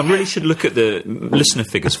I really should look at the listener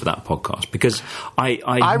figures for that podcast, because I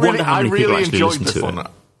wonder how many people actually listen to it.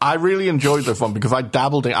 I really enjoyed this one because I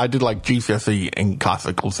did like GCSE in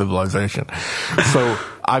classical civilization, so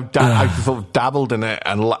I sort of dabbled in it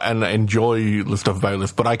and enjoy the stuff about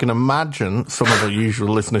this. But I can imagine some of the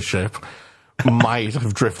usual listenership might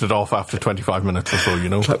have drifted off after 25 minutes or so,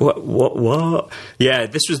 Like, what? Yeah,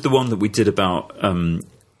 this was the one that we did about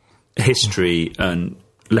history and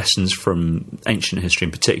lessons from ancient history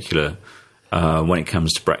in particular, when it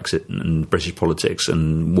comes to Brexit and British politics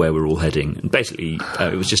and where we're all heading. And basically,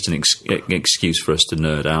 it was just an excuse for us to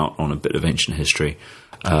nerd out on a bit of ancient history.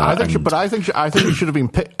 I think you should have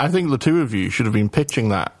been. I think the two of you should have been pitching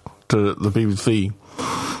that to the BBC.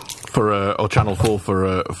 Or Channel 4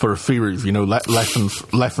 for a series,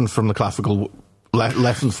 lessons from the classical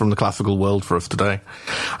world for us today.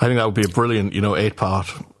 I think that would be a brilliant,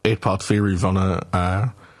 8-part series on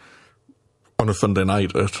a Sunday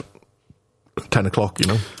night at 10 o'clock.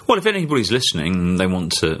 Well, if anybody's listening, they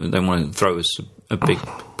want to throw us a big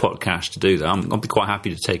pot of cash to do that. I'll be quite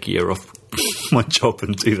happy to take a year off my job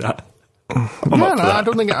and do that. I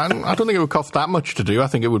don't think it would cost that much to do. I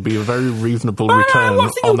think it would be a very reasonable return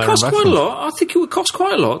on their investment. I think it would cost quite a lot. I think it would cost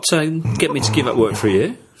quite a lot to get me to give up work for a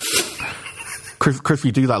year. Chris,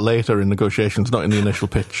 you do that later in negotiations, not in the initial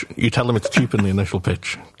pitch. You tell them it's cheap in the initial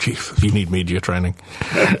pitch. Jesus, you need media training.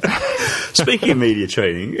 Speaking of media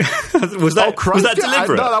training, was that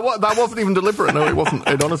deliberate? No, that wasn't even deliberate. No, it wasn't.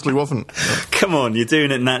 It honestly wasn't. Come on, you're doing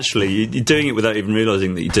it naturally. You're doing it without even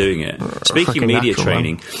realising that you're doing it. Speaking of media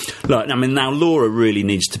training, look, I mean, now Laura really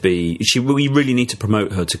needs to be. We really need to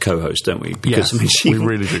promote her to co-host, don't we? Because yes, we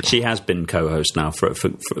really do. She has been co-host now for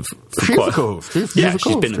she's quite a co-host.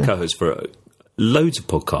 She's been a co-host for loads of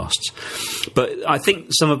podcasts. But I think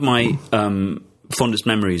some of my fondest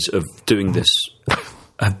memories of doing this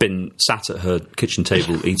have been sat at her kitchen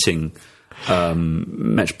table eating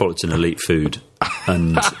Metropolitan elite food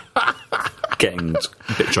and getting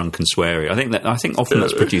a bit drunk and sweary. I think often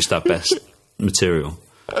that's produced our best material.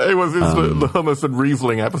 It was the hummus and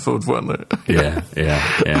Riesling episodes, weren't they? Yeah.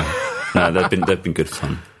 No, they've been good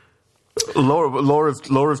fun. Laura's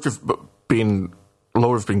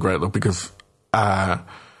been great though because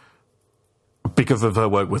of her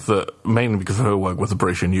work mainly because of her work with the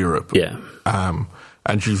British in Europe. Yeah.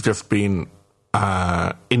 And she's just been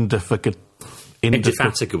indefatigable.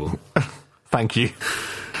 Thank you.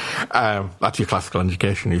 That's your classical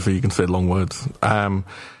education, so you can say long words.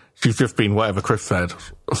 She's just been whatever Chris said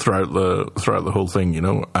throughout the whole thing, you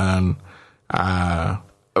know, and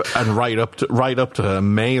right up to her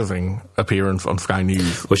amazing appearance on Sky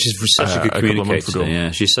News. Well, she's such a good communicator.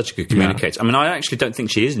 Yeah, she's such a good communicator. Yeah. I mean, I actually don't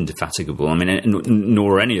think she is indefatigable. I mean,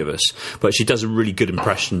 nor any of us. But she does a really good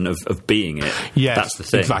impression of being it. Yes, that's the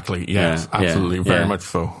thing. Exactly. Yes, absolutely, very much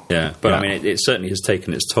so. Yeah, but I mean, it certainly has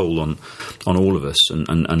taken its toll on all of us,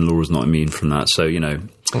 and Laura's not immune from that. So you know,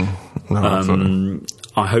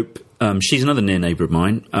 I hope. She's another near neighbour of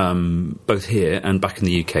mine, both here and back in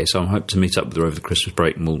the UK, so I hope to meet up with her over the Christmas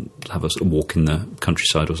break and we'll have a sort of walk in the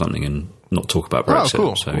countryside or something and not talk about Brexit. Oh,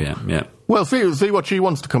 cool. So, yeah. Well, see what she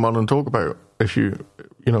wants to come on and talk about, if you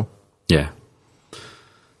know. Yeah.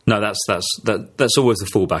 No, that's always the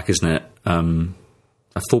fallback, isn't it?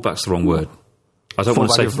 Fallback's the wrong word. I don't want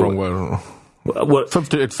to say fallback is the wrong word. Well,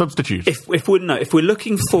 it's substitute. If we're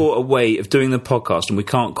looking for a way of doing the podcast and we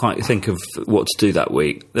can't quite think of what to do that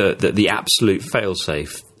week, the absolute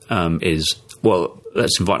fail-safe is, well,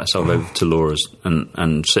 let's invite ourselves over to Laura's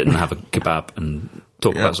and sit and have a kebab and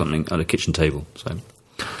talk about something at a kitchen table. So,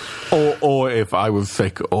 or if I was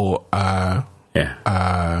sick or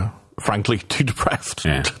frankly too depressed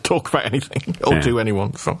to talk about anything or to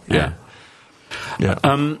anyone. So yeah.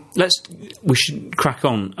 We should crack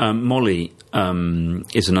on. Molly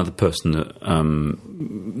is another person that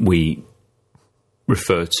we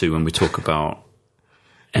refer to when we talk about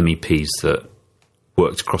MEPs that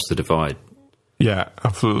worked across the divide. Yeah,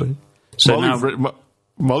 absolutely. So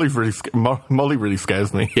Molly really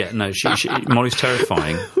scares me. Yeah, no, Molly's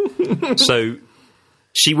terrifying. So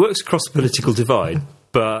she works across the political divide,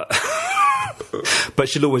 but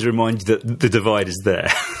she'll always remind you that the divide is there.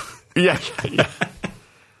 Yeah.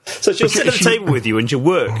 So she'll sit at the table with you and she'll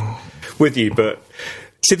work with you. But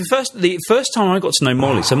see, the first time I got to know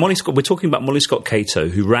Molly, so we're talking about Molly Scott Cato,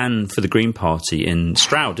 who ran for the Green Party in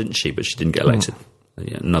Stroud, didn't she? But she didn't get elected.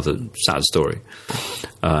 Yeah, another sad story.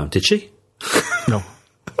 Did she? No.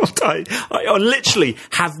 I literally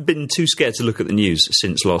have been too scared to look at the news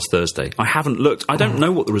since last Thursday. I haven't looked. I don't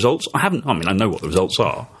know what the results. I know what the results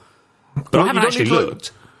are, but I haven't actually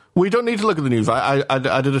looked. We don't need to look at the news. I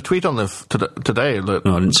did a tweet on this today. No,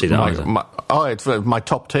 I didn't see that either. It's my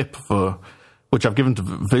top tip which I've given to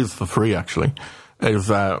Viz for free, actually, is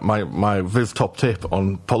my Viz top tip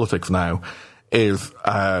on politics now is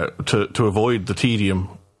to avoid the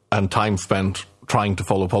tedium and time spent trying to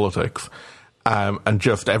follow politics. And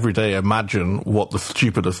just every day imagine what the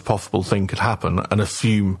stupidest possible thing could happen and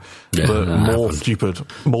assume that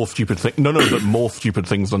more stupid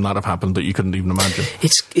things than that have happened that you couldn't even imagine.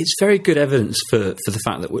 It's very good evidence for the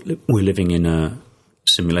fact that we're living in a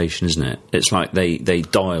simulation, isn't it? It's like they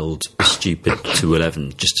dialed stupid to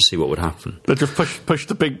 11 just to see what would happen. They just push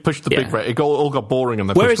the big rate. It all got boring and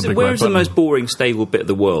they Where pushed is the big red Where is the button. most boring, stable bit of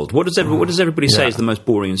the world? What does everybody say is the most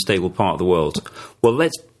boring and stable part of the world? Well,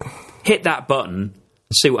 let's hit that button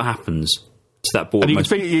and see what happens to that board. And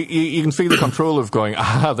you can see the controllers going,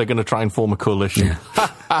 they're going to try and form a coalition.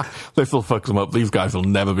 Yeah. This will fuck them up. These guys will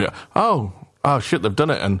never be... Oh, shit, they've done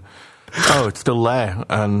it. And, it's still there.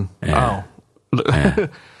 And,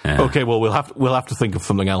 Okay, well, we'll have to think of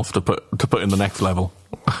something else to put in the next level.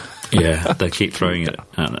 Yeah, they keep throwing it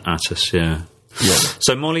at us, yeah.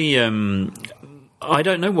 So Molly... I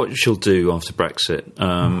don't know what she'll do after Brexit,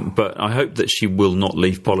 but I hope that she will not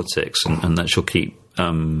leave politics and that she'll keep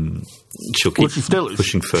she'll keep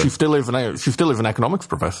pushing for. She still is an economics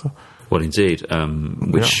professor. Well, indeed,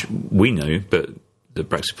 which we know, but the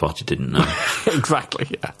Brexit Party didn't know. Exactly.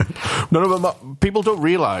 Yeah. No, but people don't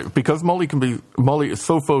realise, because Molly is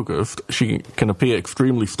so focused, she can appear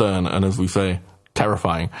extremely stern and, as we say,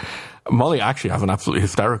 terrifying. Molly actually has an absolutely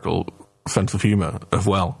hysterical sense of humour as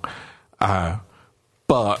well.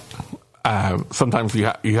 But sometimes you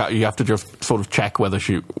have to just sort of check whether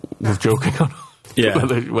she was joking or not. Yeah.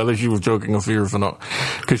 whether she was joking or serious or not,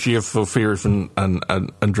 because she is so fierce and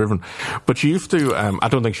driven. But she used to. I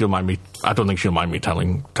don't think she'll mind me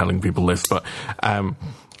telling people this, but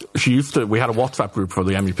she used to. We had a WhatsApp group for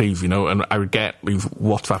the MEPs, and I would get these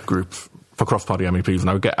WhatsApp groups for cross-party MEPs, and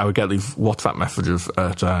I would get these WhatsApp messages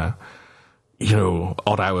at odd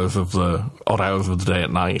hours of the day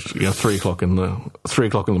at night, 3 o'clock in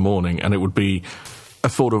the morning, and it would be a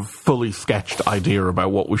sort of fully sketched idea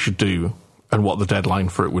about what we should do and what the deadline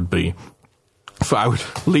for it would be. So I would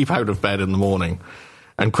leap out of bed in the morning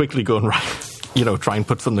and quickly go and try and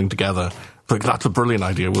put something together. Like, that's a brilliant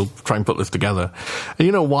idea. We'll try and put this together.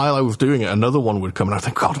 And while I was doing it, another one would come, and I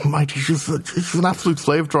think, God Almighty, she's an absolute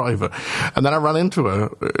slave driver. And then I ran into her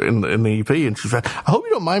in the EP, and she said, I hope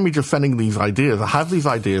you don't mind me just sending these ideas. I have these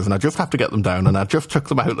ideas, and I just have to get them down, and I just chuck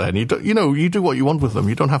them out there. And you do what you want with them.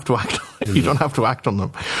 You don't have to act. You don't have to act on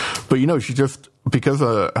them. But she just, because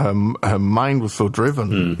her mind was so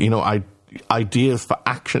driven, ideas for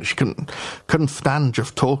action. She couldn't stand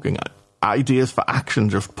just talking. Ideas for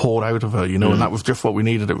action just poured out of her, and that was just what we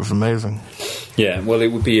needed. It was amazing. Yeah, well, it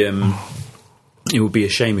would be a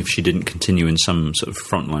shame if she didn't continue in some sort of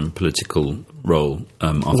frontline political role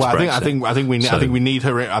after Brexit. I think we need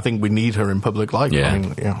her. I think we need her in public life. Yeah. I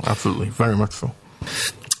mean, yeah, absolutely, very much so.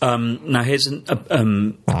 Now here's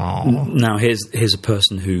a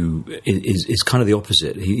person who is kind of the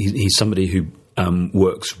opposite. He's somebody who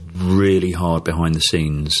works really hard behind the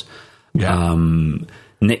scenes. Yeah.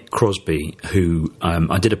 Nick Crosby, who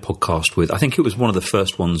I did a podcast with. I think it was one of the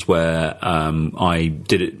first ones where I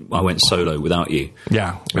went solo without you.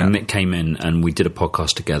 Yeah. And Nick came in and we did a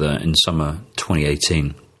podcast together in summer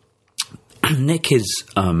 2018. Nick is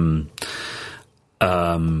a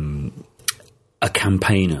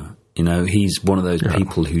campaigner. He's one of those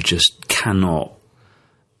people who just cannot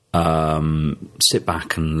sit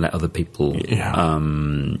back and let other people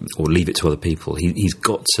or leave it to other people. He's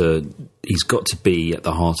got to be at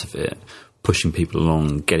the heart of it, pushing people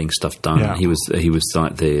along, getting stuff done. Yeah. He was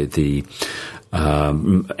like the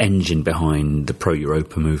engine behind the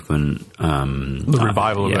pro-Europa movement, the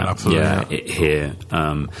revival of it. Absolutely, here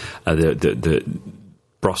the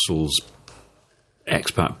Brussels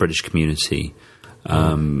expat British community.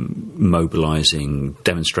 Mobilising,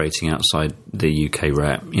 demonstrating outside the UK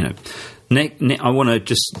rep. Nick, I want to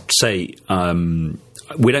just say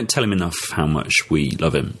we don't tell him enough how much we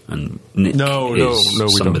love him, and Nick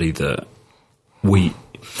is somebody that we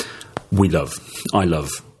love. I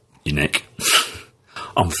love you, Nick.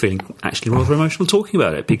 I'm feeling actually rather emotional talking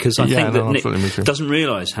about it because I think that Nick doesn't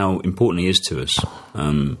realise how important he is to us.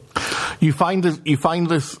 You find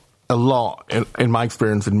this a lot in my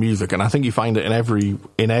experience in music, and I think you find it in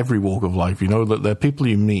every walk of life. That there are people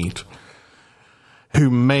you meet who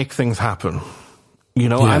make things happen.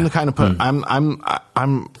 I'm the kind of person.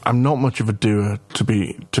 I'm not much of a doer, to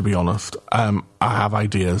be honest. I have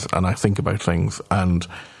ideas and I think about things, and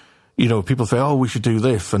people say, "Oh, we should do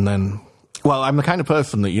this," and then, I'm the kind of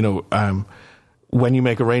person that when you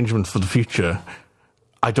make arrangements for the future,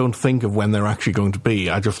 I don't think of when they're actually going to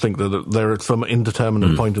be. I just think that they're at some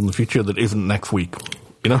indeterminate point in the future that isn't next week.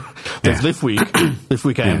 There's this week, this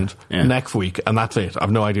weekend, next week, and that's it.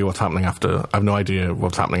 I've no idea what's happening after. I've no idea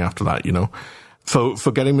what's happening after that. So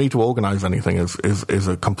getting me to organise anything is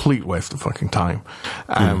a complete waste of fucking time.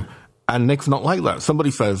 And Nick's not like that.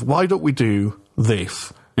 Somebody says, "Why don't we do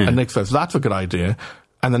this?" And Nick says, "That's a good idea."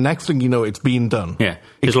 And the next thing you know, it's being done. Yeah,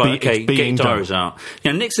 it's like, okay, get your diaries out.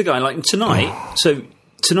 Nick's the guy. Like tonight,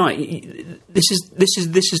 Tonight, this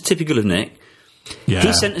is typical of Nick. Yeah.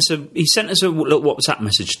 He sent us a little WhatsApp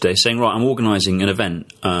message today saying, "Right, I'm organising an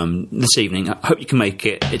event this evening. I hope you can make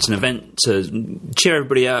it. It's an event to cheer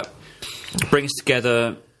everybody up, bring us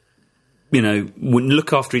together.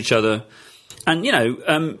 Look after each other, and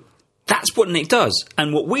that's what Nick does.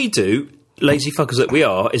 And what we do, lazy fuckers that we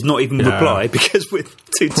are, is not even reply because we're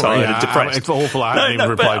too tired and depressed. It's awful. I haven't even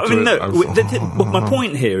replied to it. My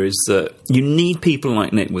point here is that you need people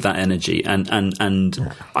like Nick with that energy, and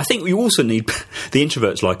I think we also need the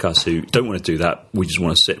introverts like us who don't want to do that. We just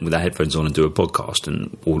want to sit with our headphones on and do a podcast,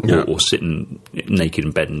 or sit naked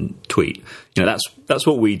in bed and tweet. You know, that's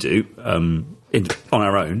what we do on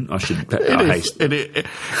our own. It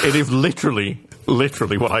is literally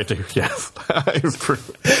what I do. Yes, it's true.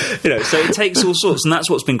 You know, so it takes all sorts, and that's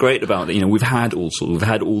what's been great about it. You know, we've had all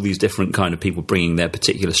these different kind of people bringing their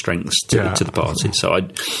particular strengths to the party. So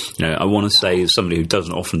I want to say, as somebody who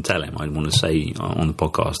doesn't often tell him, I want to say on the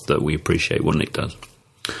podcast that we appreciate what Nick does.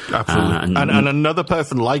 Absolutely, and another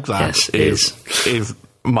person like that is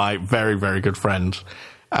my very, very good friend,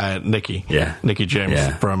 Nikki. Yeah, Nikki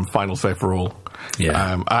James from Final Say for All.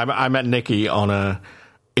 Yeah, I met Nikki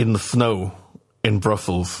in the snow in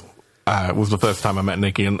Brussels. Was the first time I met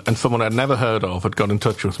Nikki, and someone I'd never heard of had got in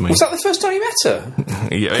touch with me. Was that the first time you met her?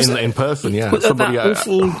 Yeah, in person. Yeah, at that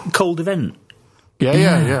awful cold event.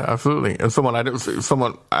 Yeah, absolutely. And someone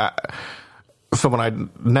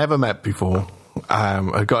I'd never met before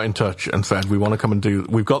had got in touch and said, "We want to come and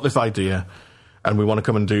we've got this idea, and we want to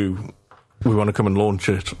come and launch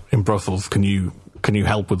it in Brussels. Can you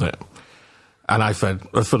help with it?" And I said,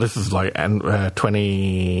 "So this is like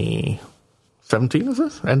 2017, is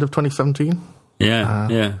this? End of 2017?"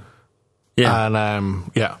 Yeah.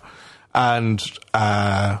 And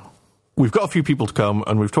we've got a few people to come,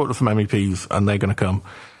 and we've talked to some MEPs, and they're going to come.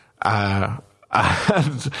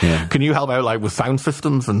 Can you help out like with sound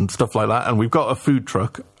systems and stuff like that? And we've got a food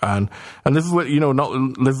truck, and this is what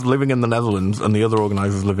living in the Netherlands, and the other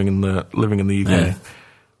organisers living in the UK,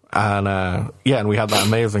 and we had that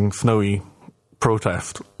amazing snowy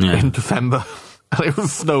protest in December. And it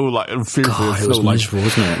was snow, seriously, it was miserable,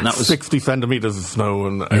 wasn't it? And that was 60 centimetres of snow,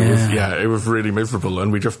 and it was really miserable,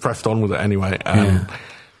 and we just pressed on with it anyway.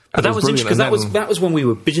 But that was interesting, because that was when we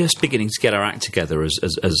were just beginning to get our act together as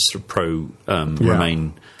pro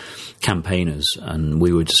Remain campaigners, and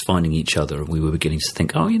we were just finding each other, and we were beginning to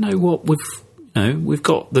think, oh, you know what, we've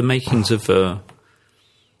got the makings of an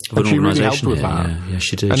organisation really here. Yeah,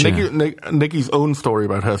 she did. And Nikki's own story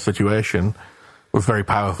about her situation was very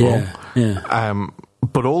powerful.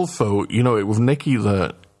 But also, you know, it was Nikki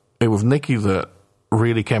that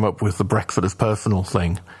really came up with the Brexit is personal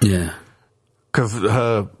thing. Yeah. Because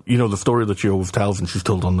her, you know, the story that she always tells, and she's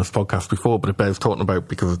told on this podcast before, but it bears talking about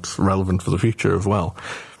because it's relevant for the future as well,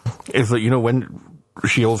 is that, you know, when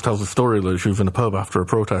she always tells the story that she was in a pub after a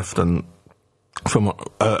protest, and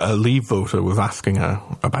a Leave voter was asking her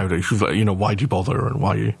about it. She was like, you know, why'd you bother, and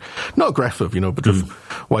why you... Not aggressive, you know, but just,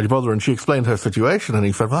 why'd you bother? And she explained her situation, and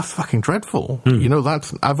he said, well, that's fucking dreadful. You know,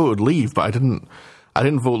 I voted Leave, but I didn't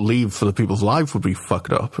vote Leave so that people's lives would be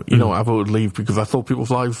fucked up. You know, I voted Leave because I thought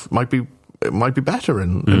people's lives might be better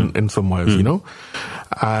in some ways, you know?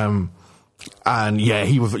 And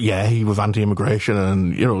he was anti-immigration,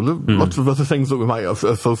 and, you know, lots of other things that we might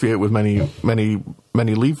associate with many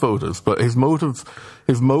Leave voters. But his motives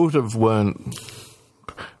weren't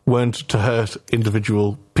to hurt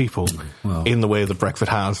individual people in the way that Brexit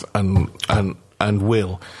has and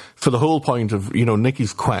will. So the whole point of, you know,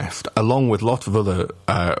 Nikki's quest, along with lots of other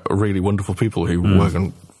really wonderful people who've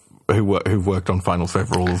worked on Final Say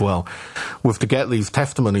for All as well, was to get these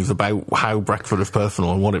testimonies about how Brexit is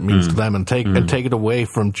personal and what it means to them, and take it away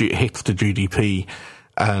from hits to GDP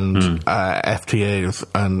and FTAs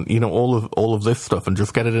and, you know, all of this stuff, and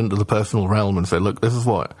just get it into the personal realm and say, look, this is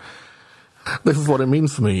what it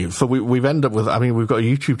means to me. So we've ended up with, I mean, we've got a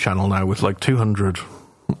YouTube channel now with like 200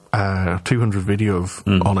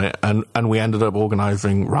 videos on it, and we ended up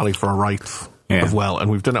organising Rally for Our Rights as well, and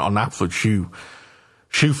we've done it on an absolute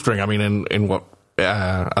shoestring. I mean, in what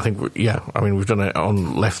I think, I mean, we've done it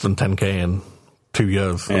on less than 10k in 2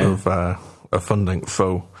 years of funding.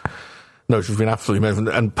 So, no, she's been absolutely amazing,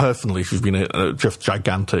 and personally, she's been a just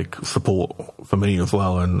gigantic support for me as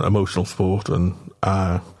well, and emotional support. And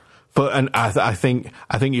I think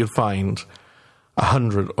you'd find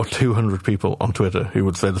 100 or 200 people on Twitter who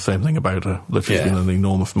would say the same thing about her, that she's been an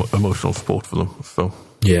enormous emotional support for them. So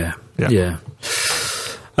yeah.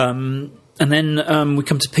 And then we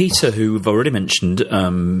come to Peter, who we've already mentioned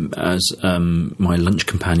as my lunch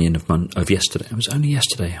companion of yesterday. It was only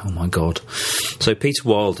yesterday. Oh, my God. So Peter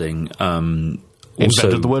Wilding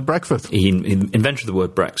invented the word Brexit. He invented the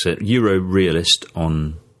word Brexit. Euro realist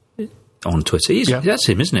on Twitter. That's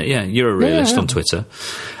him, isn't it? Yeah, Euro realist on Twitter.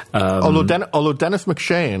 Although Dennis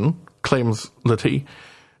McShane claims that he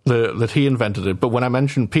invented it, but when I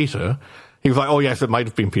mentioned Peter, he was like, "Oh yes, it might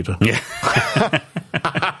have been Peter." Yeah.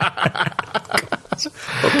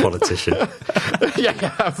 a politician.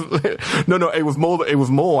 Yeah. No. It was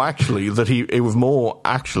more actually that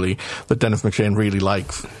Dennis McShane really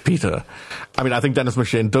likes Peter. I mean, I think Dennis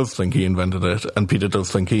McShane does think he invented it, and Peter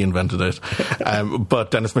does think he invented it.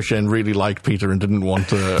 But Dennis McShane really liked Peter and didn't want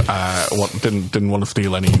to didn't want to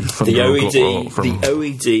steal any from the OED. The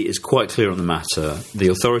OED is quite clear on the matter. The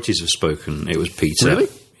authorities have spoken. It was Peter. Really?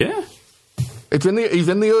 Yeah. He's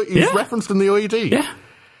referenced in the OED. Yeah.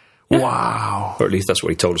 Wow. Or at least that's what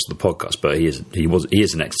he told us on the podcast. But he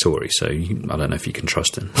is an ex-Tory, so I don't know if you can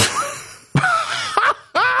trust him.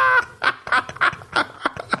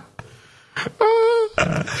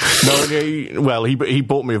 He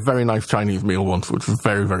bought me a very nice Chinese meal once, which was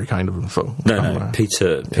very, very kind of him. So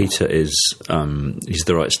Peter is he's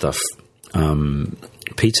the right stuff.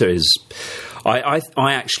 Peter is. I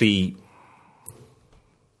actually.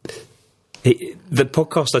 The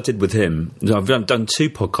podcast I did with him, I've done 2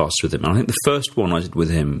 podcasts with him, and I think the first one I did with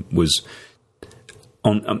him was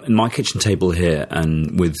on my kitchen table here,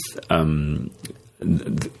 and with Othello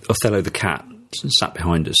the cat sat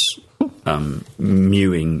behind us,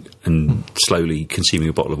 mewing and slowly consuming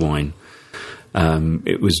a bottle of wine.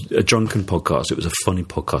 It was a drunken podcast. It was a funny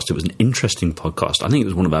podcast. It was an interesting podcast. I think it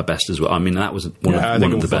was one of our best as well. I mean, that was one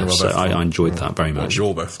of the best. So I enjoyed that very much.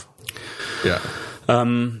 Your best. Yeah.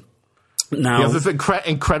 Now, he has this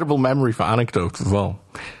incredible memory for anecdotes as well.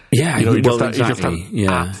 Yeah, he just has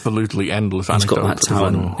absolutely endless anecdotes. He's got that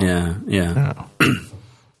talent.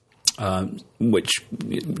 Yeah. Which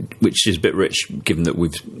is a bit rich, given that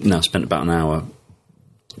we've now spent about an hour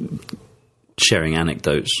sharing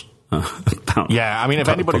anecdotes. I mean, if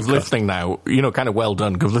anybody's listening now, kind of well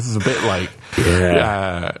done, because this is a bit like,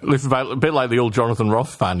 this is a bit like the old Jonathan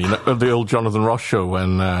Ross fan, the old Jonathan Ross show,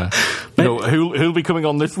 when, who'll be coming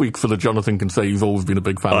on this week so that Jonathan can say he's always been a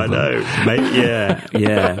big fan of them. I know, mate,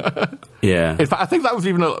 yeah. In fact, I think that was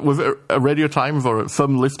even a Radio Times or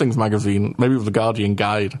some listings magazine, maybe it was the Guardian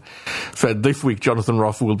Guide, said this week Jonathan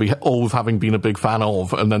Ross will be always having been a big fan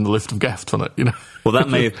of, and then the list of guests on it, Well, that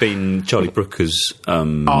may have been Charlie Brooker's. I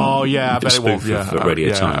bet it was. For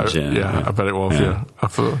Radio Times. I bet it was. Yeah,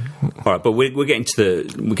 absolutely. All right, but we're getting to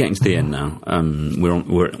the end now.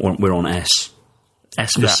 We're on S.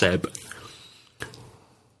 S for Seb.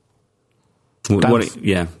 Why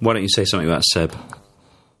don't you say something about Seb?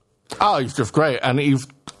 Oh, he's just great, and he's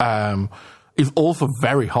also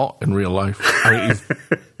very hot in real life. I mean, he's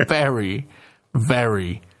very,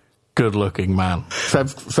 very good-looking man.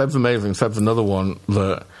 Seb's amazing. Seb's another one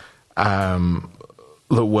that the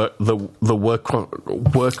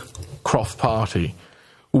Workcroft Party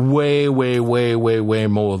way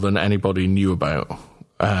more than anybody knew about,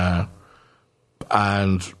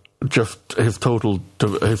 and just his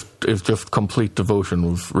just complete devotion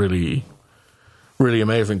was really, really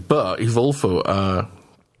amazing. But he's also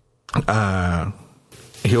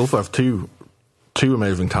he also has two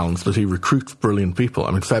amazing talents, that he recruits brilliant people.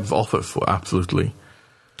 I mean, Seb's office were absolutely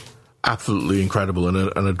incredible,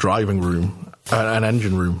 in a driving room, an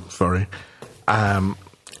engine room, sorry. And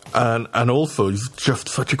also he's just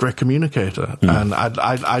such a great communicator. And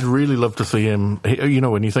I'd really love to see him,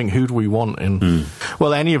 when you think, who do we want in,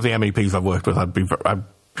 well, any of the MEPs I've worked with, I'd be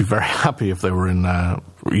very happy if they were in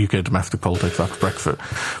UK domestic politics after Brexit.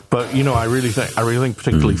 But I really think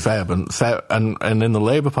particularly Seb and in the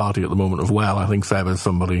Labour Party at the moment as well. I think Seb is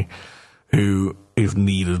somebody who is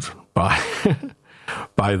needed by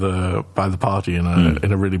by the party in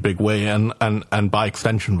a really big way, and by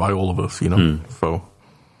extension by all of us. So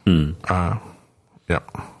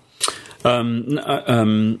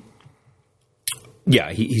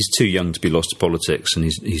yeah. He's too young to be lost to politics, and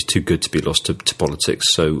he's too good to be lost to politics.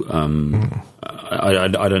 So I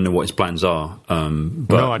don't know what his plans are. But,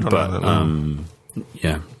 no, I don't know.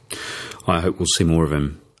 Yeah, I hope we'll see more of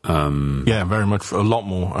him. Very much, a lot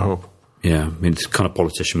more, I hope. Yeah, I mean, it's the kind of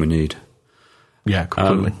politician we need. Yeah,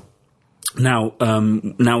 completely. Now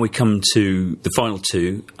we come to the final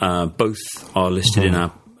 2. Both are listed in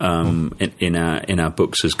our in our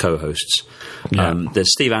books as co-hosts.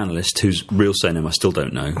 There's Steve Analyst, whose real surname I still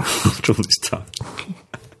don't know after all this time.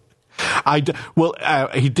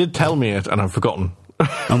 He did tell me it, and I've forgotten.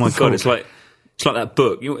 Oh my god! It's like that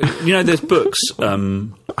book. You know, there's books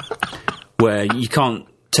where you can't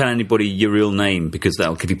tell anybody your real name because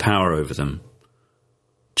that'll give you power over them.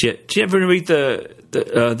 Do you ever read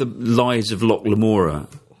the Lies of Locke Lamora?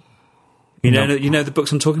 You know the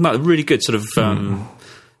books I'm talking about. They're really good, sort of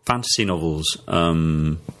fantasy novels.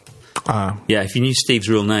 If you knew Steve's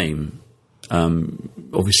real name,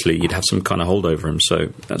 obviously you'd have some kind of hold over him. So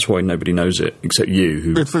that's why nobody knows it except you,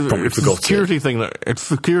 who probably forgot it. It's a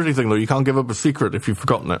security thing, though. You can't give up a secret if you've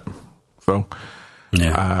forgotten it. So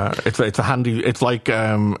Yeah. It's a handy. It's like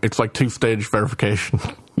 2-stage verification,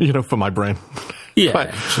 for my brain.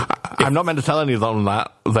 Yeah. I'm not meant to tell anyone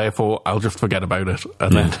that, therefore I'll just forget about it,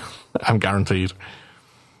 and then I'm guaranteed.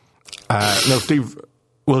 No, Steve.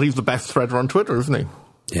 Well, he's the best threader on Twitter, isn't he?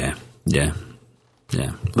 Yeah.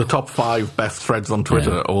 The top 5 best threads on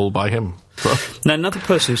Twitter, all by him. So. Now, another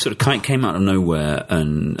person who sort of came out of nowhere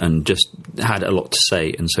and just had a lot to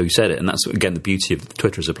say, and so he said it. And that's, again, the beauty of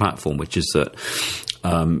Twitter as a platform, which is that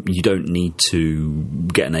you don't need to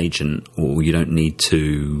get an agent, or you don't need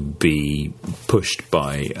to be pushed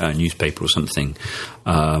by a newspaper or something.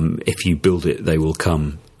 If you build it, they will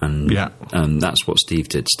come. And that's what Steve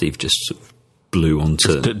did. Steve just sort of blew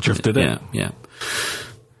onto... Just did it. Yeah.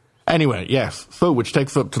 Anyway, yes. So, which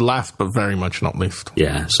takes up to last, but very much not least.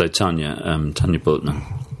 Yeah, so Tanya Bultmann.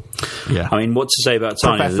 Yeah. I mean, what to say about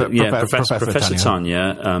Tanya? Professor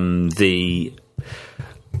Tanya.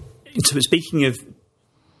 Speaking of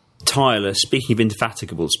tireless, speaking of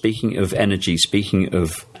indefatigable, speaking of energy, speaking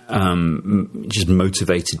of just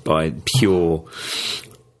motivated by pure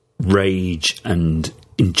rage and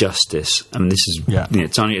injustice. I mean, this is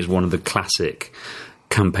Tanya is one of the classic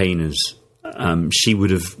campaigners. She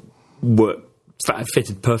would have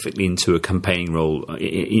fitted perfectly into a campaigning role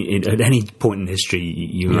at any point in history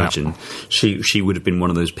you imagine. She would have been one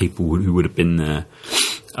of those people who would have been there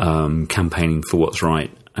campaigning for what's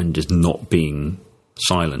right and just not being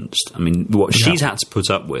silenced. I mean, what she's had to put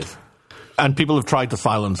up with. And people have tried to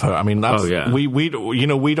silence her. I mean, that's we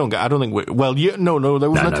don't get. I don't think. There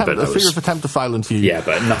was a serious attempt to silence you. Yeah,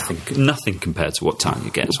 but nothing compared to what Tanya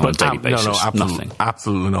gets on a daily basis.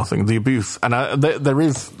 Absolutely nothing. The abuse, and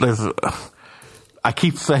there's. I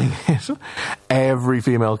keep saying it. Every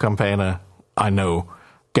female campaigner I know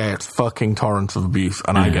gets fucking torrents of abuse,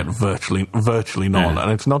 and I get virtually none.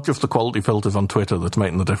 And it's not just the quality filters on Twitter that's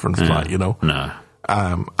making the difference. No.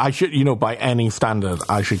 I should, by any standard,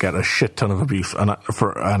 I should get a shit ton of abuse, and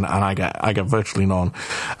I get virtually none.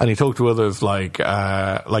 And you talk to others like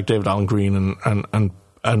David Alan Green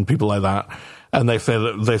and people like that, and they say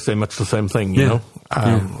much the same thing, you know.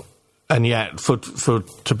 And yet, so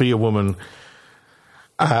to be a woman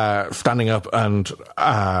standing up and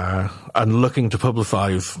looking to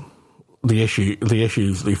publicise the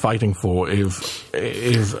issues they're fighting for is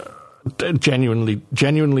genuinely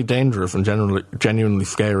dangerous and genuinely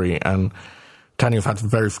scary. And Tanya's had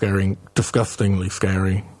very scary, disgustingly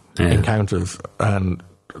scary encounters, and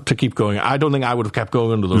to keep going, I don't think I would have kept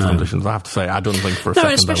going under those conditions. I have to say, I don't think for a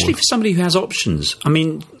second. Especially for somebody who has options. I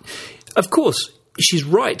mean, of course, she's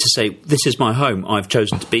right to say, "This is my home. I've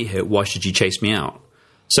chosen to be here. Why should you chase me out?"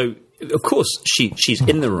 So, of course, she's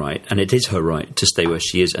in the right, and it is her right to stay where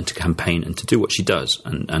she is and to campaign and to do what she does,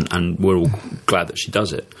 and we're all glad that she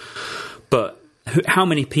does it. But how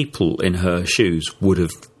many people in her shoes would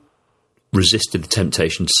have resisted the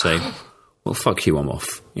temptation to say, "Well, fuck you, I'm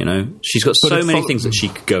off"? She's got so many things that she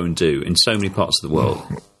could go and do in so many parts of the world.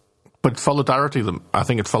 But solidarity, I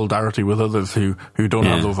think it's solidarity with others who don't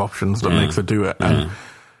have those options that makes her do it. And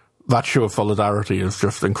that show of solidarity is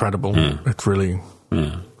just incredible. It's really...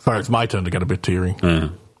 Sorry, it's my turn to get a bit teary.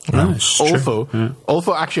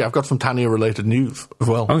 Also, actually, I've got some Tanya-related news as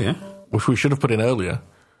well. Oh, yeah? Which we should have put in earlier.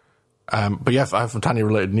 But yes, I have some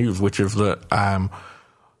Tanya-related news, which is that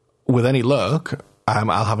with any luck,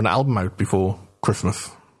 I'll have an album out before Christmas.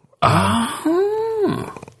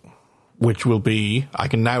 Which will be, I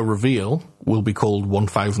can now reveal, will be called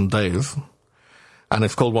 1,000 Days. And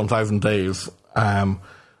it's called 1,000 Days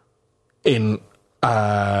in...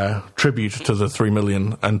 tribute to the 3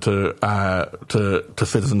 million and to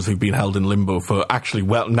citizens who've been held in limbo for actually,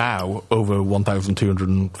 now over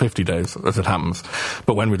 1,250 days, as it happens.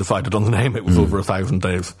 But when we decided on the name, it was over 1,000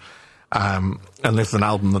 days. And this is an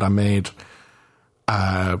album that I made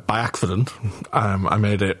by accident. I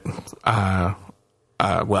made it.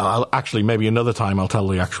 Actually, maybe another time I'll tell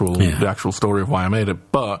the actual story of why I made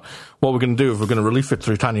it. But what we're going to do is we're going to release it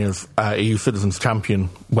through Tanya's EU Citizens Champion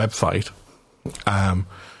website. And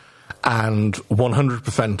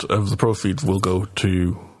 100% of the proceeds will go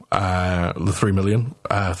to the 3 million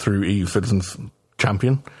through EU Citizens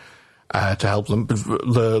Champion to help them.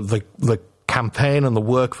 The campaign and the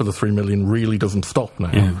work for the 3 million really doesn't stop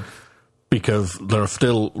now because there are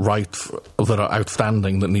still rights that are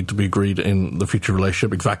outstanding that need to be agreed in the future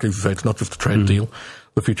relationship. Exactly as you say, it's not just a trade deal.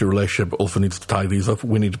 The future relationship also needs to tie these up.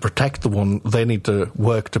 We need to protect the one. They need to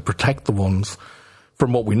work to protect the ones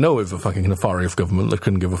from what we know is a fucking nefarious government that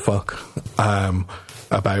couldn't give a fuck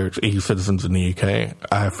about EU citizens in the UK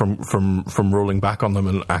from rolling back on them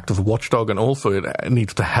and act as a watchdog. And also it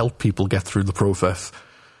needs to help people get through the process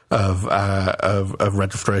of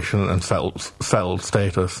registration and settled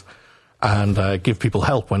status, and give people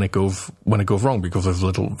help when it goes wrong, because there's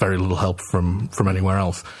very little help from anywhere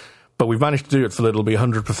else. But we've managed to do it so that it'll be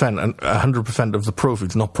 100%, and 100% of the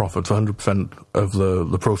proceeds, not profits, 100% of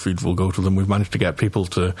the proceeds will go to them. We've managed to get people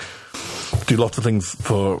to do lots of things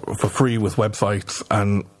for free with websites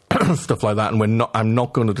and stuff like that. And I'm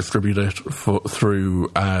not going to distribute it through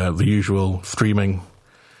the usual streaming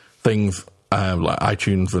things like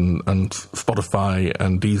iTunes and Spotify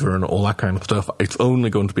and Deezer and all that kind of stuff. It's only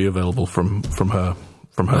going to be available from her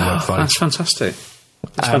website. That's fantastic.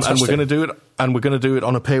 And we're going to do it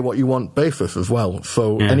on a pay what you want basis as well.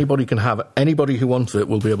 So anybody who wants it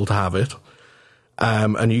will be able to have it.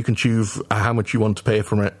 And you can choose how much you want to pay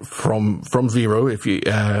from zero if you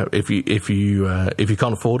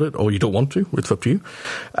can't afford it or you don't want to. It's up to you.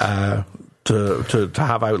 To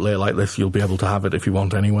have outlay like this, you'll be able to have it if you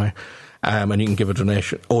want anyway. And you can give a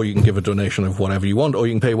donation, or you can give a donation of whatever you want, or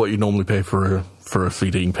you can pay what you normally pay for a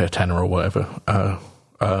CD. You can pay $10 or whatever.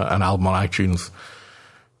 An album on iTunes.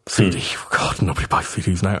 CD, God, nobody buys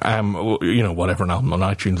CDs now. Whatever an album on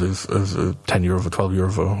iTunes is €10 or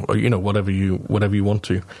 €12 or whatever you want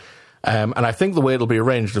to. And I think the way it'll be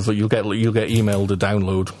arranged is that you'll get emailed a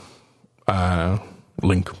download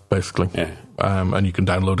link basically, and you can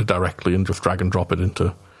download it directly and just drag and drop it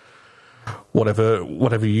into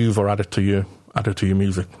whatever you use or add it to your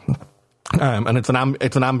music. And it's an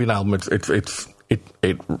ambient album.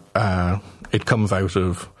 It comes out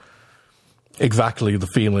of exactly the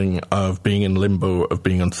feeling of being in limbo, of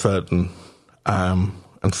being uncertain, and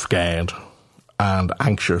scared, and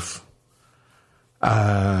anxious,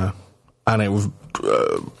 and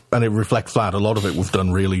it reflects that. A lot of it was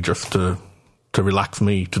done really just to relax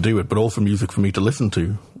me to do it, but also music for me to listen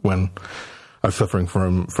to when I was suffering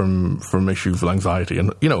from issues with anxiety,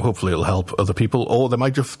 and hopefully it'll help other people, or they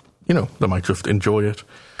might just enjoy it,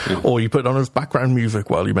 or you put it on as background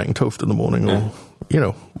music while you're making toast in the morning, or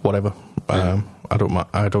whatever. I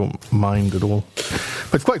don't mind at all.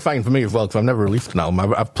 But it's quite exciting for me as well, because I've never released an album.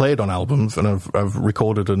 I've played on albums and I've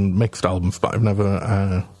recorded and mixed albums, but I've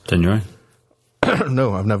never done your own.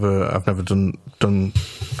 No, I've never done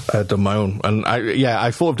my own, and I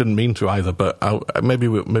sort of didn't mean to either. But maybe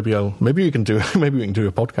we can do a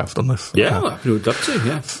podcast on this. Yeah, I would love to.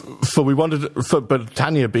 Yeah. So but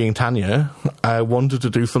Tanya, being Tanya, wanted to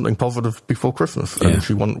do something positive before Christmas, and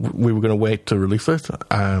we were going to wait to release it.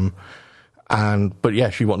 But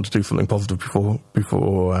she wanted to do something positive before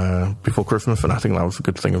Christmas, and I think that was a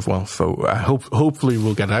good thing as well. So hopefully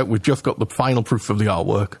we'll get it out. We've just got the final proofs of the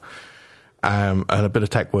artwork. And a bit of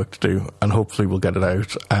tech work to do, and hopefully we'll get it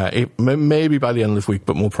out. Maybe by the end of this week,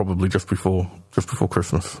 but more probably just before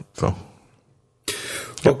Christmas. So,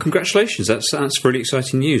 well, congratulations! That's really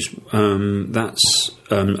exciting news. That's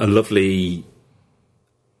a lovely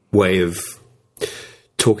way of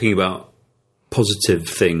talking about positive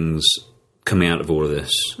things coming out of all of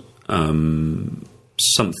this.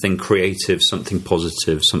 Something creative, something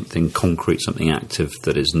positive, something concrete, something active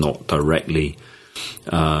that is not directly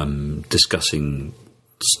discussing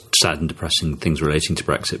sad and depressing things relating to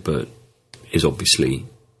Brexit, but is obviously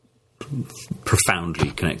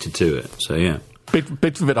profoundly connected to it. So, yeah.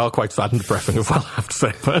 Bits of it are quite sad and depressing as well, I have to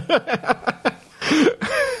say.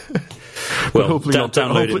 Well, hopefully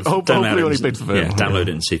only bits of it. Yeah, download it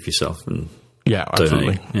and see for yourself. And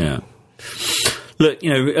absolutely. Donate. Yeah. Look,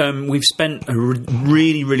 we've spent a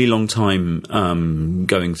really, really long time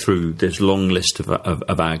going through this long list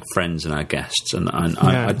of our friends and our guests, and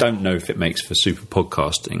I don't know if it makes for super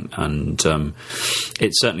podcasting, and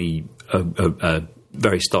it's certainly a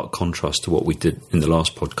very stark contrast to what we did in the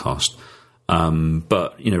last podcast.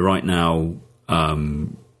 But right now,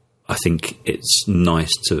 I think it's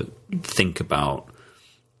nice to think about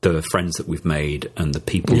the friends that we've made and the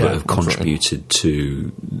people that have contributed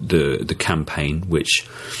to the campaign, which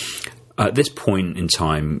at this point in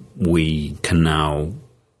time we can now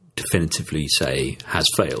definitively say has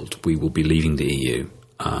failed. We will be leaving the EU.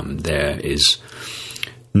 There is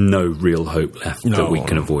no real hope left that we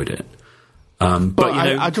can avoid it. But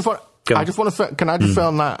I just want to say, can I just say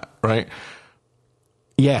on that, right?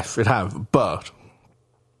 Yes, it has, but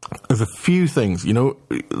there's a few things,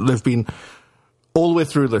 there's been all the way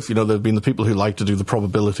through this, there've been the people who like to do the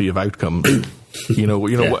probability of outcomes,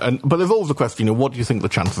 but there's always the question, what do you think the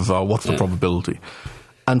chances are? What's the probability?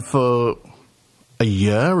 And for a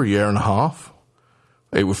year and a half,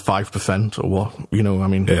 it was 5% or what, it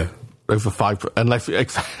was a 5%, unless,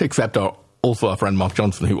 except also our friend Mark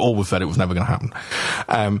Johnson, who always said it was never going to happen.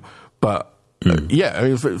 It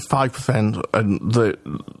was 5%, and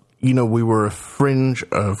we were a fringe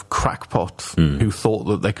of crackpots who thought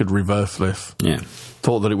that they could reverse this. Yeah.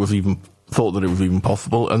 Thought that it was even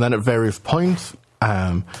possible. And then at various points,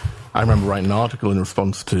 I remember writing an article in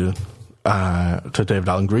response to David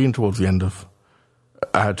Alan Green towards the end of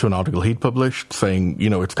to an article he'd published saying,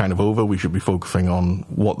 it's kind of over. We should be focusing on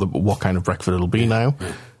what kind of Brexit it'll be now.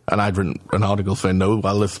 And I'd written an article saying, no,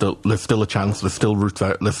 well, there's still a chance. There's still routes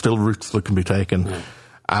out. There's still routes that can be taken. Yeah.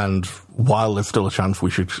 And while there's still a chance, we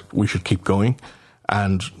should keep going.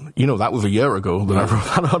 And that was a year ago that I wrote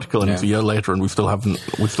that article, and it's a year later, and we still haven't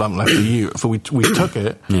left the EU. So we took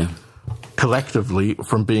it collectively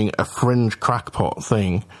from being a fringe crackpot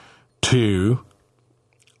thing to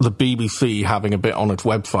the BBC having a bit on its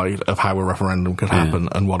website of how a referendum could happen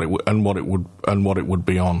and what it would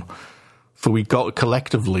be on. So we got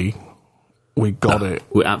it.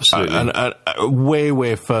 We absolutely and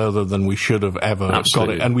way further than we should have ever got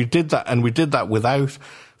it. And we did that without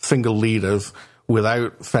single leaders,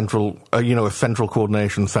 without central, a central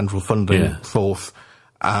coordination, central funding source,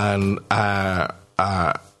 and at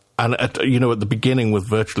the beginning with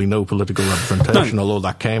virtually no political representation, although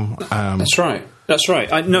that came. That's right. That's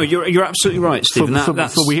right. No, you're absolutely right, Stephen.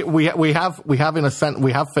 So we have in a sense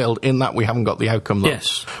we have failed in that we haven't got the outcome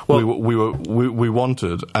that we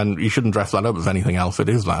wanted, and you shouldn't dress that up as anything else. It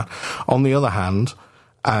is that. On the other hand,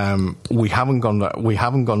 we haven't gone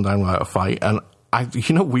down without a fight, and I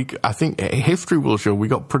think history will show we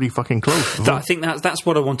got pretty fucking close. I think that's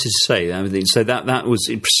what I wanted to say. So that was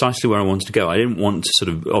precisely where I wanted to go. I didn't want to sort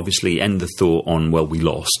of obviously end the thought on, well, we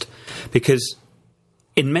lost, because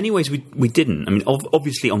in many ways we didn't. I mean,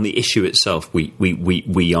 obviously on the issue itself, we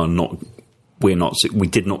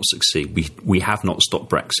did not succeed. We have not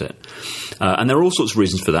stopped Brexit, and there are all sorts of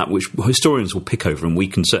reasons for that, which historians will pick over, and we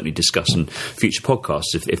can certainly discuss in future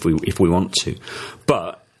podcasts if we want to.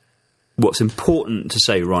 But what's important to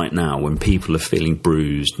say right now, when people are feeling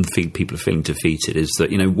bruised and people are feeling defeated, is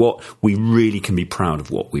that what we really can be proud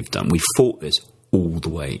of what we've done. We fought this all the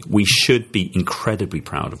way. We should be incredibly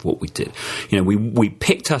proud of what we did. We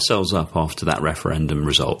picked ourselves up after that referendum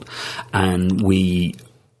result, and we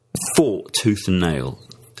fought tooth and nail,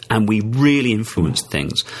 and we really influenced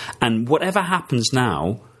things. And whatever happens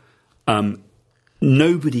now,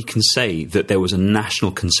 nobody can say that there was a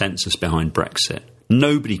national consensus behind Brexit.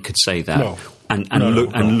 Nobody could say that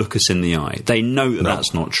and look us in the eye. They know that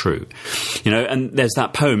that's not true. And there's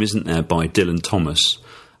that poem, isn't there, by Dylan Thomas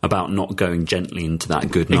about not going gently into that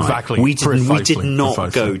good night. Exactly. We did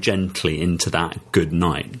not go gently into that good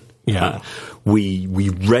night. Yeah. We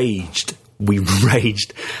raged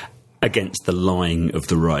against the lying of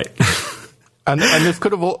the right. And this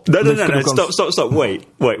could have all... No. Stop. Wait.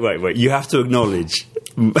 You have to acknowledge...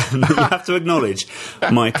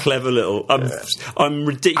 my clever little... I'm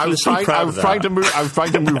ridiculously proud of that. I was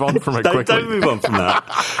trying to move on from it quickly. Don't move on from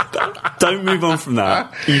that. Don't move on from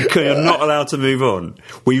that. You're not allowed to move on.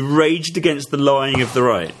 We raged against the lying of the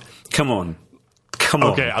right. Come on.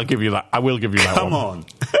 Okay, I'll give you that. I will give you that Come one. on.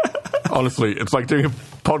 Honestly, it's like doing a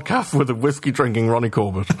podcast with a whiskey-drinking Ronnie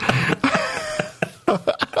Corbett.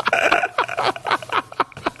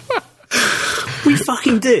 We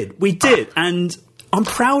fucking did. We did. And I'm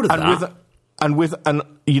proud of that. And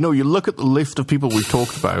you look at the list of people we've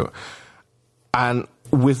talked about, and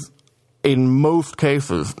with, in most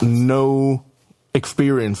cases, no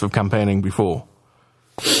experience of campaigning before.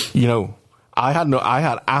 I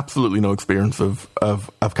had absolutely no experience of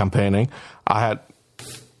campaigning. I had,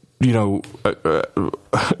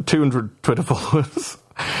 200 Twitter followers.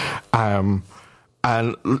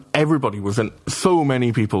 And everybody was in, so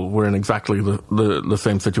many people were in exactly the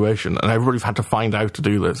same situation. And everybody's had to find out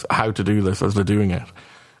how to do this as they're doing it.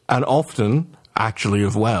 And often, actually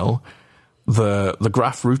as well, the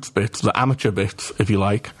grassroots bits, the amateur bits, if you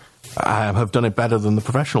like, have done it better than the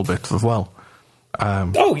professional bits as well.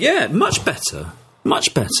 Much better.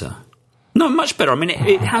 Much better. No, much better. I mean,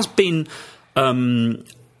 it has been another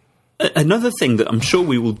thing that I'm sure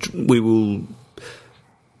we will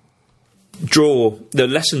draw, the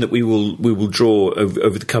lesson that we will draw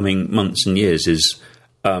over the coming months and years is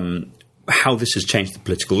how this has changed the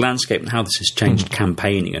political landscape and how this has changed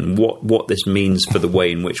campaigning and what this means for the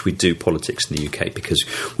way in which we do politics in the UK, because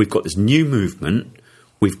we've got this new movement,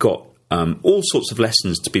 we've got all sorts of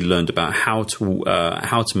lessons to be learned about how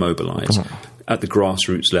to mobilise at the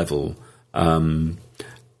grassroots level. I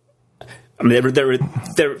mean,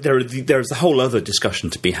 there is a whole other discussion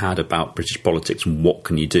to be had about British politics and what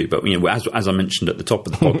can you do. But as I mentioned at the top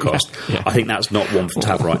of the podcast, I think that's not one to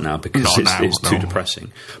have right now because it's too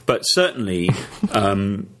depressing. But certainly,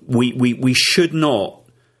 we should not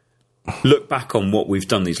look back on what we've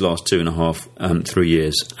done these last 2.5, 3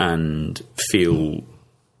 years and feel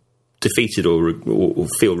defeated or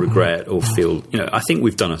feel regret or feel, I think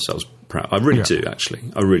we've done ourselves proud. I really do, actually.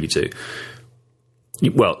 I really do.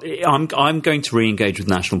 Well, I'm going to re-engage with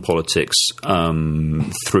national politics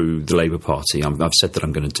through the Labour Party. I've said that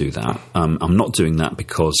I'm going to do that. I'm not doing that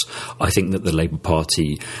because I think that the Labour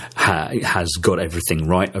Party has got everything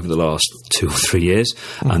right over the last 2 or 3 years,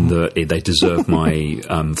 and that they deserve my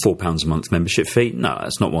 £4 a month membership fee. No,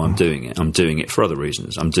 that's not why I'm doing it. I'm doing it for other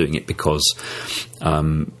reasons. I'm doing it because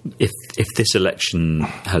if this election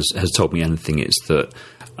has told me anything, it's that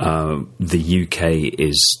the UK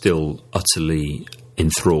is still utterly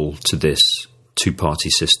enthralled to this two-party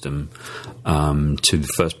system, to the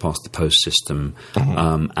first past the post system,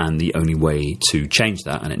 and the only way to change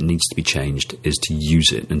that, and it needs to be changed, is to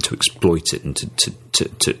use it and to exploit it and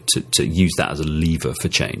to use that as a lever for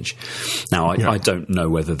change. Now, I don't know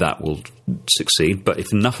whether that will succeed, but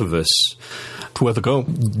if enough of us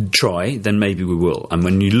try, then maybe we will. And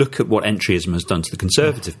when you look at what entryism has done to the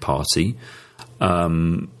Conservative Party, there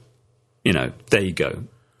you go.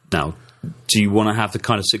 Now, do you want to have the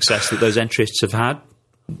kind of success that those entryists have had?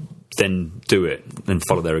 Then do it. Then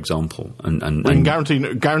follow their example. And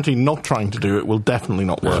guarantee not trying to do it will definitely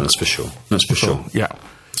not work. No, that's for sure. That's for sure. Yeah.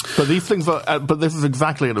 But these things are. But this is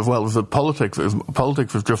exactly it as well. Is that politics is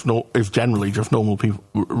generally just normal people,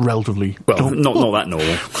 relatively. Well, not that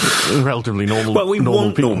normal. Relatively normal. Well, we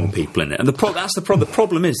want normal people in it, and the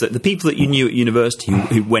problem is that the people that you knew at university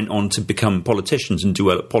who went on to become politicians and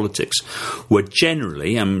develop politics were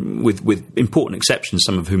generally, with important exceptions,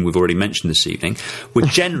 some of whom we've already mentioned this evening, were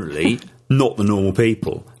generally not the normal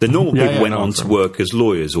people. The normal people went on to work as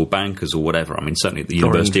lawyers or bankers or whatever. I mean, certainly at the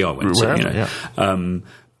university I went to.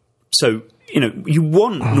 So, you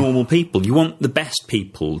want normal people. You want the best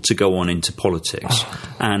people to go on into politics.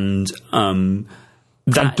 And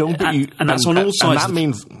that's on all sides. And that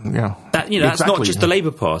means, that's not just the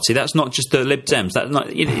Labour Party. That's not just the Lib Dems. That's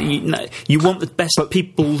not, you want the best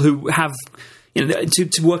people who have,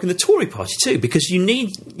 to work in the Tory Party too, because you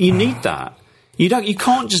need that. You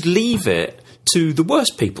can't just leave it to the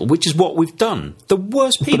worst people, which is what we've done. The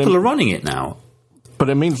worst people are running it now. But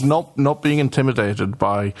it means not being intimidated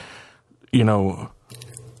by,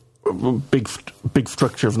 big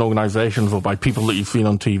structures and organisations, or by people that you've seen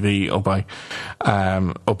on TV, or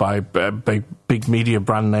by big media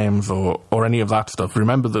brand names, or any of that stuff.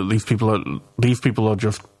 Remember that these people are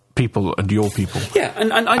just people, and your people. Yeah,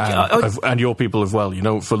 and your people as well.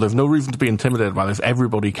 So there's no reason to be intimidated by this.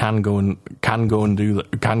 Everybody can go and do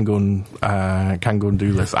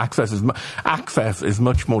this. Access is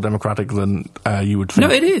much more democratic than you would think.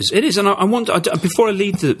 No, it is. And I want before I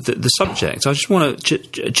leave the subject, I just want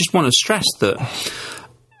to stress that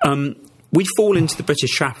we fall into the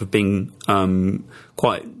British trap of being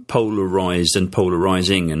quite polarised and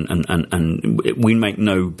polarising, and we make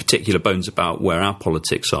no particular bones about where our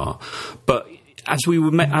politics are. But as we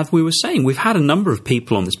were saying, we've had a number of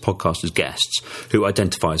people on this podcast as guests who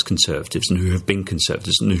identify as Conservatives and who have been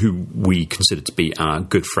Conservatives and who we consider to be our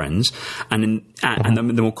good friends. And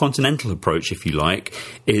the more continental approach, if you like,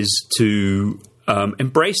 is to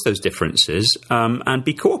embrace those differences and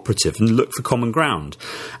be cooperative and look for common ground.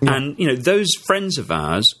 Yeah. And those friends of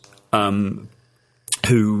ours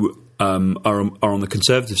who are on the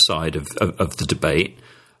Conservative side of the debate,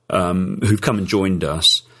 who've come and joined us,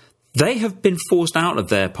 they have been forced out of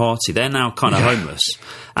their party. They're now kind of homeless,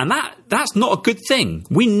 and that's not a good thing.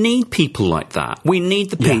 We need people like that. We need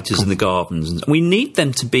the Peters and the Garvins, and we need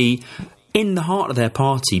them to be in the heart of their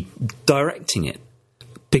party, directing it.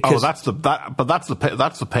 Because that's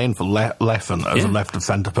the painful lesson as a left of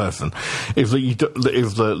centre person, is that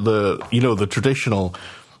the traditional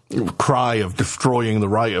cry of destroying the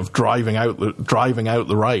right, of driving out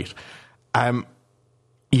the right.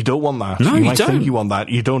 You don't want that. No, you might don't think you want that.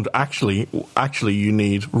 You don't actually. You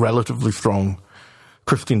need relatively strong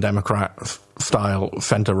Christian Democrat style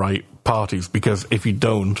centre right parties, because if you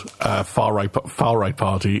don't, far right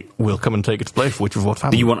party will come and take its place, which is what's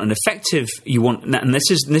happening. You want an effective. And this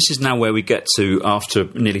is now where we get to, after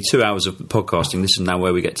nearly 2 hours of podcasting. This is now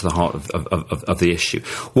where we get to the heart of the issue.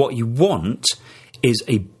 What you want is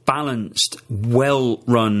a balanced,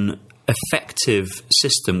 well-run, effective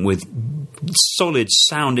system with solid,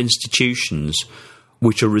 sound institutions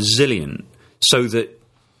which are resilient, so that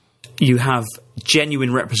you have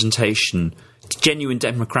genuine representation genuine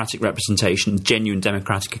democratic representation, genuine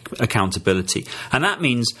democratic accountability. And that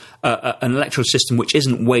means an electoral system which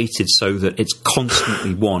isn't weighted so that it's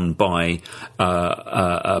constantly won by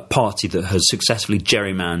a party that has successfully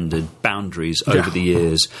gerrymandered boundaries over the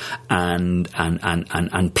years and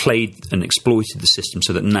played and exploited the system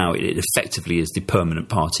so that now it effectively is the permanent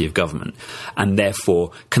party of government, and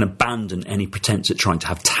therefore can abandon any pretense at trying to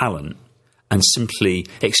have talent and simply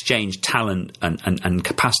exchange talent and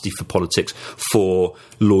capacity for politics for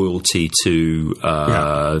loyalty to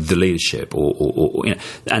the leadership, or you know,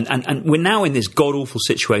 and we're now in this god awful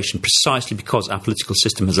situation precisely because our political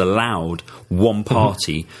system has allowed one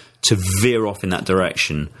party to veer off in that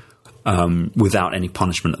direction without any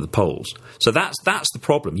punishment at the polls. So that's the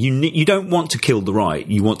problem. You don't want to kill the right.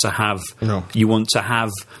 You want to have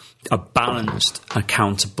a balanced,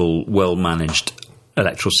 accountable, well managed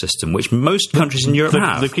electoral system, which most countries in Europe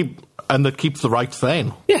have. That keeps the right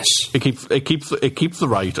sane. Yes, it keeps the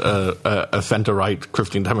right a centre right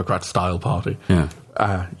Christian Democrat style party.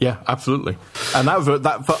 Yeah, absolutely. And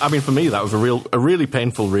for me, that was a really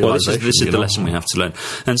painful realization. Well, this is the lesson we have to learn.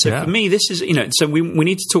 And so for me, this is, so we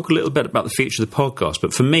need to talk a little bit about the future of the podcast.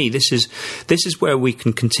 But for me, this is where we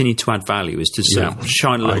can continue to add value, is to sort of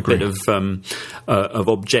shine a little bit of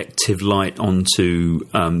objective light onto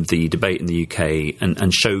the debate in the UK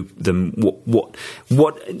and show them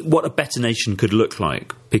what a better nation could look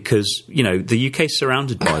like, because the UK is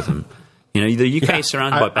surrounded by them. The UK is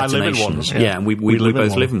surrounded by better nations. And we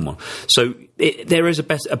both live in one. So there is a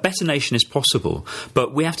better nation is possible,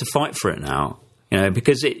 but we have to fight for it now.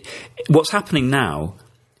 Because what's happening now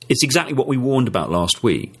is exactly what we warned about last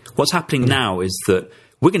week. What's happening now is that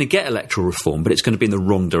we're going to get electoral reform, but it's going to be in the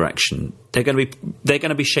wrong direction. They're going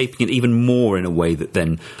to be shaping it even more in a way that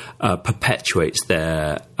then perpetuates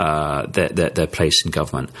their place in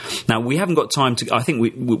government. Now, we haven't got time to. I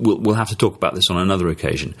think we'll have to talk about this on another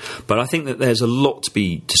occasion. But I think that there's a lot to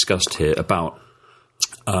be discussed here about.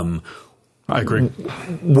 I agree.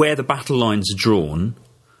 Where the battle lines are drawn.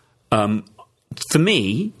 For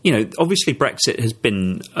me, obviously Brexit has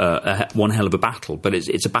been one hell of a battle, but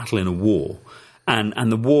it's a battle in a war.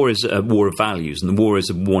 And the war is a war of values, and the war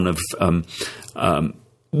is one of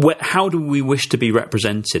how do we wish to be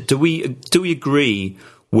represented? Do we agree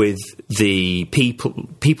with the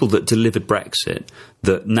people that delivered Brexit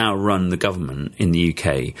that now run the government in the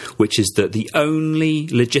UK, which is that the only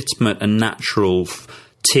legitimate and natural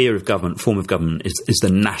tier of government, form of government, is the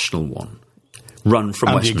national one, run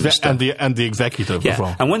from Westminster, and the executive as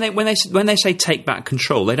well. And when they say take back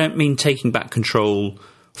control, they don't mean taking back control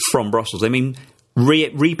from Brussels. They mean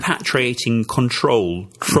repatriating control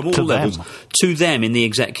from all levels to them in the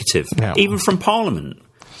executive, even from Parliament.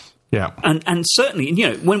 Yeah, and certainly,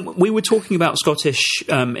 when we were talking about Scottish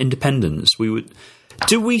independence,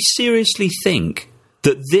 do we seriously think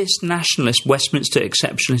that this nationalist Westminster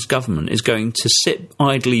exceptionalist government is going to sit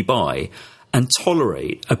idly by and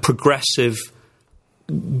tolerate a progressive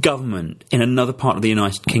government in another part of the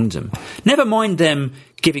United Kingdom? Never mind them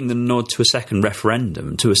giving the nod to a second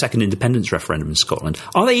referendum, to a second independence referendum in Scotland.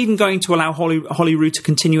 Are they even going to allow Holyrood to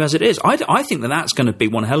continue as it is? I think that's going to be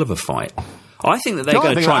one hell of a fight. I think that they're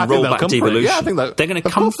going to try and roll back devolution. Yeah, I think they're going to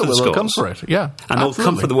come for the Scots. Come for it. Yeah, and they'll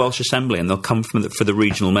come for the Welsh Assembly, and they'll come for the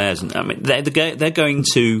regional mayors. And they're going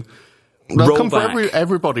to. They'll come for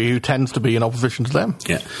everybody who tends to be in opposition to them.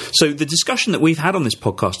 Yeah. So the discussion that we've had on this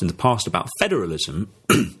podcast in the past about federalism,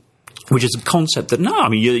 which is a concept that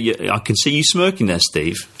I can see you smirking there,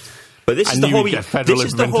 Steve. But this is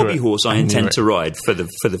the hobby horse I intend to ride for the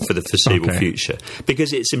foreseeable future,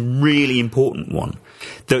 because it's a really important one.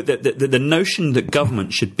 The notion that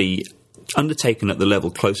government should be undertaken at the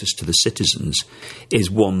level closest to the citizens is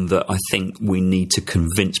one that I think we need to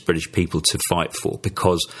convince British people to fight for,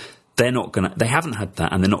 because they haven't had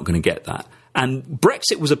that, and they're not going to get that. And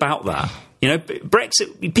Brexit was about that.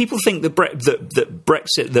 Brexit. People think that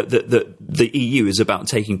Brexit, that the EU is about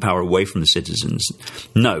taking power away from the citizens.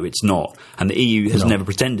 No, it's not. And the EU has never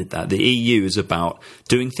pretended that. The EU is about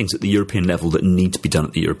doing things at the European level that need to be done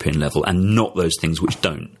at the European level, and not those things which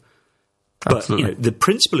don't. Absolutely. But the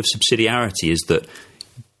principle of subsidiarity is that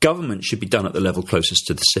government should be done at the level closest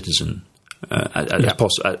to the citizen. As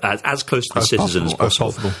close to the citizen as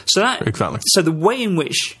possible. So the way in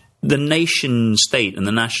which the nation state and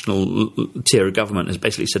the national tier of government has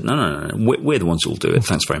basically said, no, we're the ones who will do it.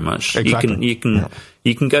 Thanks very much. Exactly.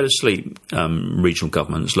 You can go to sleep, regional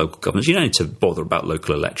governments, local governments. You don't need to bother about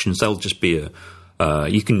local elections. They'll just be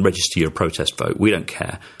you can register your protest vote. We don't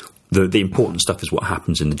care. The important stuff is what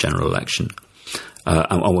happens in the general election.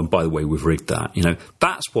 And by the way, we've rigged that.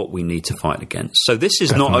 That's what we need to fight against. So this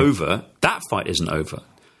is not over. That fight isn't over.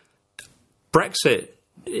 Brexit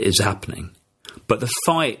is happening, but the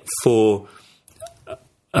fight for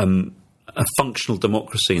a functional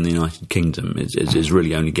democracy in the United Kingdom is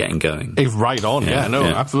really only getting going. It's right on,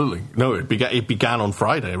 absolutely. No, it began on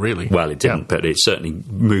Friday, really. Well, it didn't, but it certainly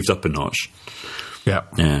moved up a notch. Yeah.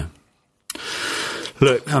 Yeah.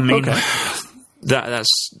 Look, I mean,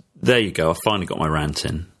 that's there you go. I finally got my rant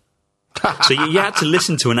in. So you had to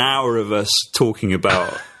listen to an hour of us talking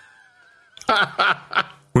about.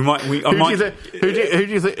 Who do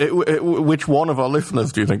you think? Which one of our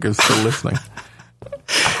listeners do you think is still listening?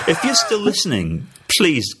 If you're still listening,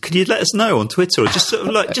 please, could you let us know on Twitter, or just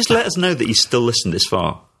let us know that you still listened this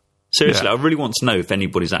far. Seriously, I really want to know if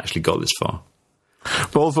anybody's actually got this far.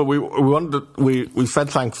 But also, we said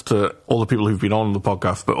thanks to all the people who've been on the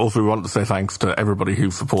podcast, but also we wanted to say thanks to everybody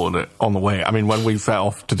who supported it on the way. I mean, when we set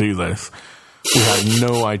off to do this, we had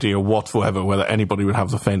no idea whatsoever whether anybody would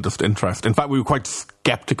have the faintest interest. In fact, we were quite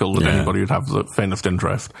sceptical that anybody would have the faintest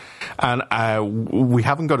interest. And we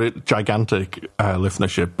haven't got a gigantic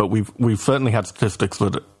listenership, but we've certainly had statistics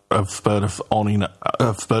that have spurred us on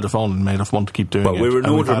and made us want to keep doing it. Well, we're an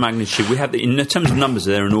order of magnitude. We have, in terms of numbers,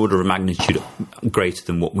 they're an order of magnitude greater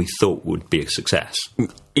than what we thought would be a success. In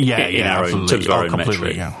terms of our own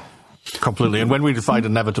metric. Yeah. Completely. And when we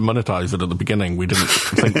decided never to monetize it at the beginning, we didn't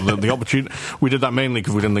think that the opportunity. We did that mainly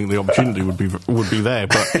because we didn't think the opportunity would be there.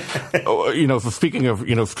 But for speaking of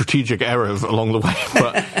strategic errors along the way,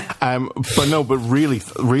 but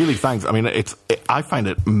really thanks. I mean, I find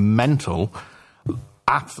it mental,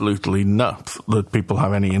 absolutely nuts that people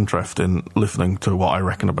have any interest in listening to what I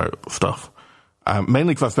reckon about stuff.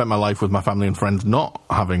 Mainly because I've spent my life with my family and friends not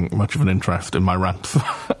having much of an interest in my rants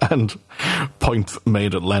and points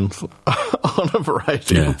made at length on a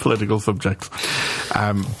variety of political subjects.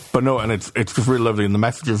 But no, and it's just really lovely. And the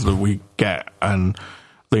messages that we get and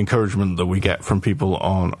the encouragement that we get from people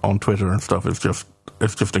on Twitter and stuff is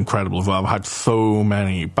just incredible as well. I've had so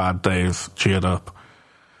many bad days cheered up.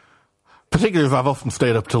 Particularly if I've often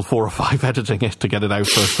stayed up till 4 or 5 editing it to get it out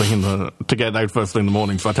first thing in the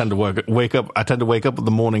morning. So I tend to wake up at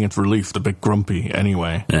the morning it's released a bit grumpy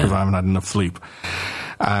anyway because I haven't had enough sleep.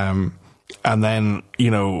 And then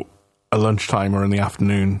a lunchtime or in the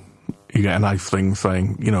afternoon you get a nice thing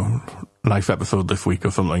saying nice episode this week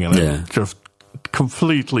or something, and it just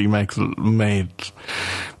completely made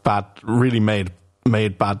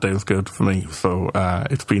bad days good for me. So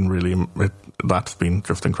it's been that's been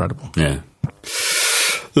just incredible. Yeah.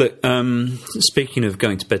 Look, speaking of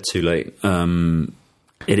going to bed too late,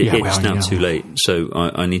 it's now too late. So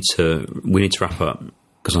we need to wrap up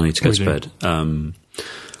because I need to go to bed.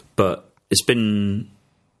 But it's been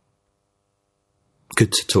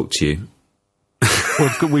good to talk to you. Well,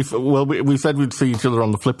 it's good. We said we'd see each other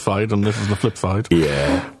on the flip side, and this is the flip side.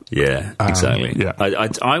 Yeah, exactly.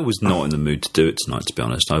 I was not in the mood to do it tonight, to be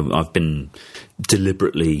honest. I've been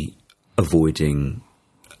deliberately avoiding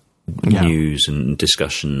news and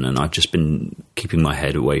discussion, and I've just been keeping my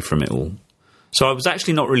head away from it all. So I was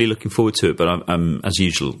actually not really looking forward to it, but as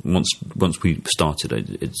usual, once we started,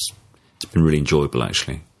 it's been really enjoyable,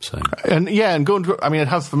 actually. So and going to, I mean, it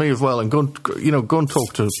has for me as well. And go and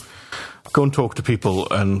talk to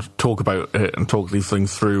people and talk about it and talk these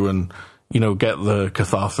things through and get the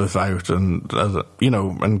catharsis out and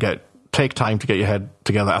take time to get your head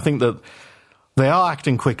together. I think that they are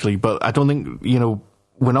acting quickly, but I don't think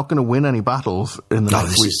we're not going to win any battles in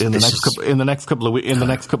the next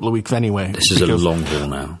couple of weeks anyway. This is a long haul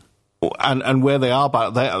now. And where they are,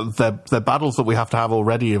 they're battles that we have to have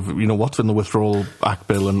already of what's in the Withdrawal Act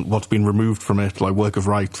bill and what's been removed from it, like workers'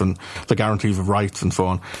 rights and the guarantees of rights and so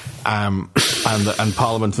on, and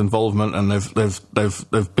Parliament's involvement, and there's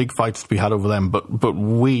big fights to be had over them. But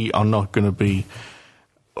we are not going to be.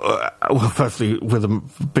 Well, firstly, with a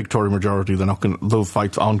big Tory majority, those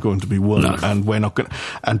fights aren't going to be won, and we're not going.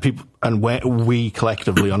 We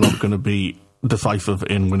collectively are not going to be decisive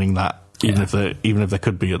in winning that. Even if they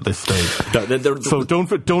could be at this stage. So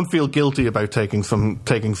don't feel guilty about taking some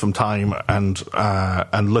time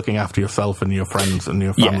and looking after yourself and your friends and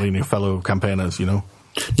your family and your fellow campaigners. No,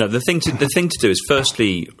 the thing to do is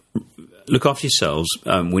firstly look after yourselves.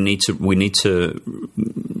 We need to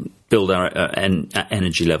build our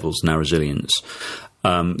energy levels and our resilience.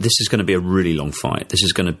 This is going to be a really long fight. This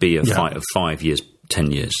is going to be a fight of 5 years.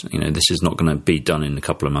 10 years. This is not going to be done in a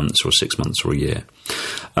couple of months or 6 months or a year.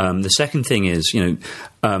 The second thing is,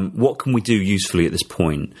 what can we do usefully at this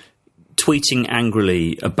point? Tweeting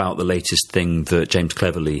angrily about the latest thing that James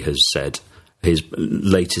Cleverly has said, his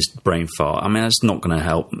latest brain fart. I mean, that's not going to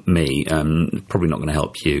help me. Probably not going to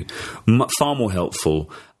help you. Far more helpful.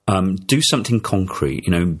 Do something concrete.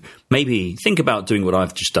 Maybe think about doing what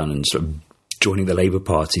I've just done and sort of joining the Labour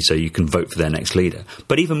Party so you can vote for their next leader.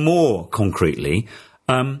 But even more concretely,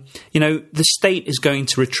 the state is going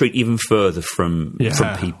to retreat even further from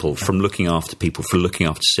people, from looking after people, from looking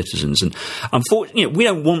after citizens. And unfortunately, we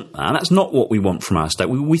don't want that. That's not what we want from our state.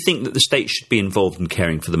 We think that the state should be involved in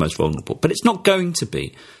caring for the most vulnerable, but it's not going to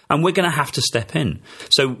be. And we're going to have to step in.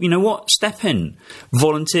 So, you know what? Step in.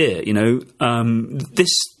 Volunteer.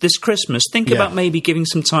 This Christmas, think about maybe giving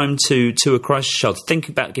some time to a crisis shelter. Think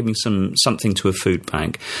about giving something to a food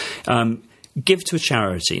bank. Give to a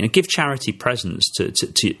charity, give charity presents to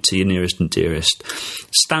your nearest and dearest.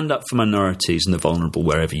 Stand up for minorities and the vulnerable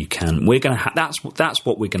wherever you can. We're going to that's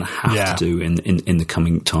what we're going to have to do in the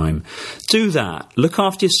coming time. Do that. Look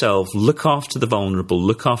after yourself. Look after the vulnerable.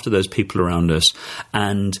 Look after those people around us,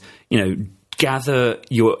 and gather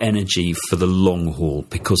your energy for the long haul,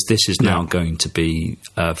 because this is now going to be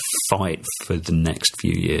a fight for the next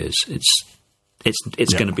few years.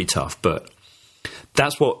 It's going to be tough, but.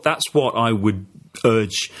 That's what I would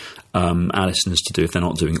urge our listeners to do if they're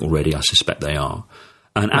not doing it already. I suspect they are.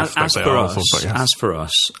 And as for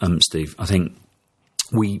us, Steve, I think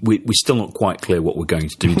we're still not quite clear what we're going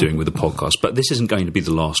to be doing with the podcast, but this isn't going to be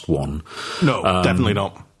the last one. No, definitely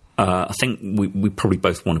not. I think we probably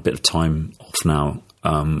both want a bit of time off now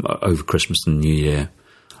over Christmas and the New Year,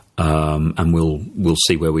 and we'll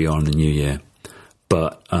see where we are in the New Year.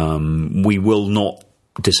 But we will not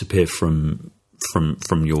disappear from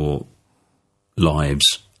your lives.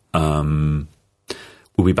 We'll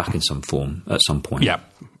be back in some form at some point. Yeah.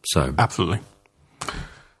 So absolutely,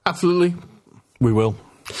 we will.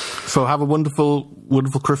 So have a wonderful,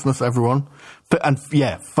 wonderful Christmas, everyone. And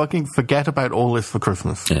fucking forget about all this for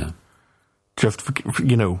Christmas. Yeah. Just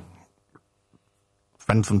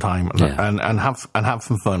spend some time and have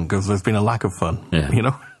some fun, because there's been a lack of fun.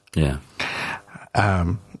 Yeah. Yeah.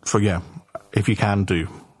 So if you can do.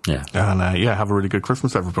 Yeah, and have a really good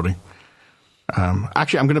Christmas, everybody.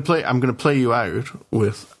 Actually, I'm going to play you out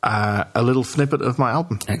with a little snippet of my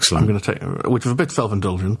album. Excellent. I'm going to take, which is a bit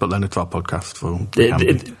self-indulgent, but then it's our podcast, so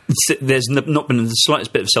there's not been the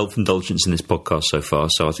slightest bit of self-indulgence in this podcast so far.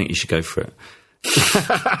 So I think you should go for it.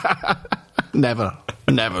 Never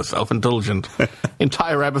self-indulgent.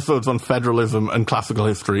 Entire episodes on federalism and classical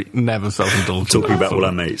history, never self-indulgent. Talking about all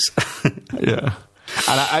our mates. Yeah.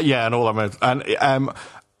 And all our mates. And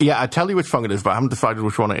I tell you which song it is, but I haven't decided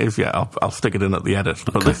which one it is yet. I'll stick it in at the edit.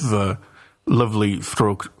 But this is a lovely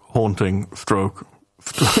haunting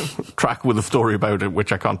track with a story about it,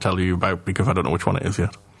 which I can't tell you about because I don't know which one it is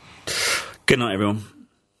yet. Good night, everyone.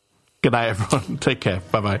 Good night, everyone. Take care.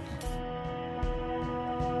 Bye-bye.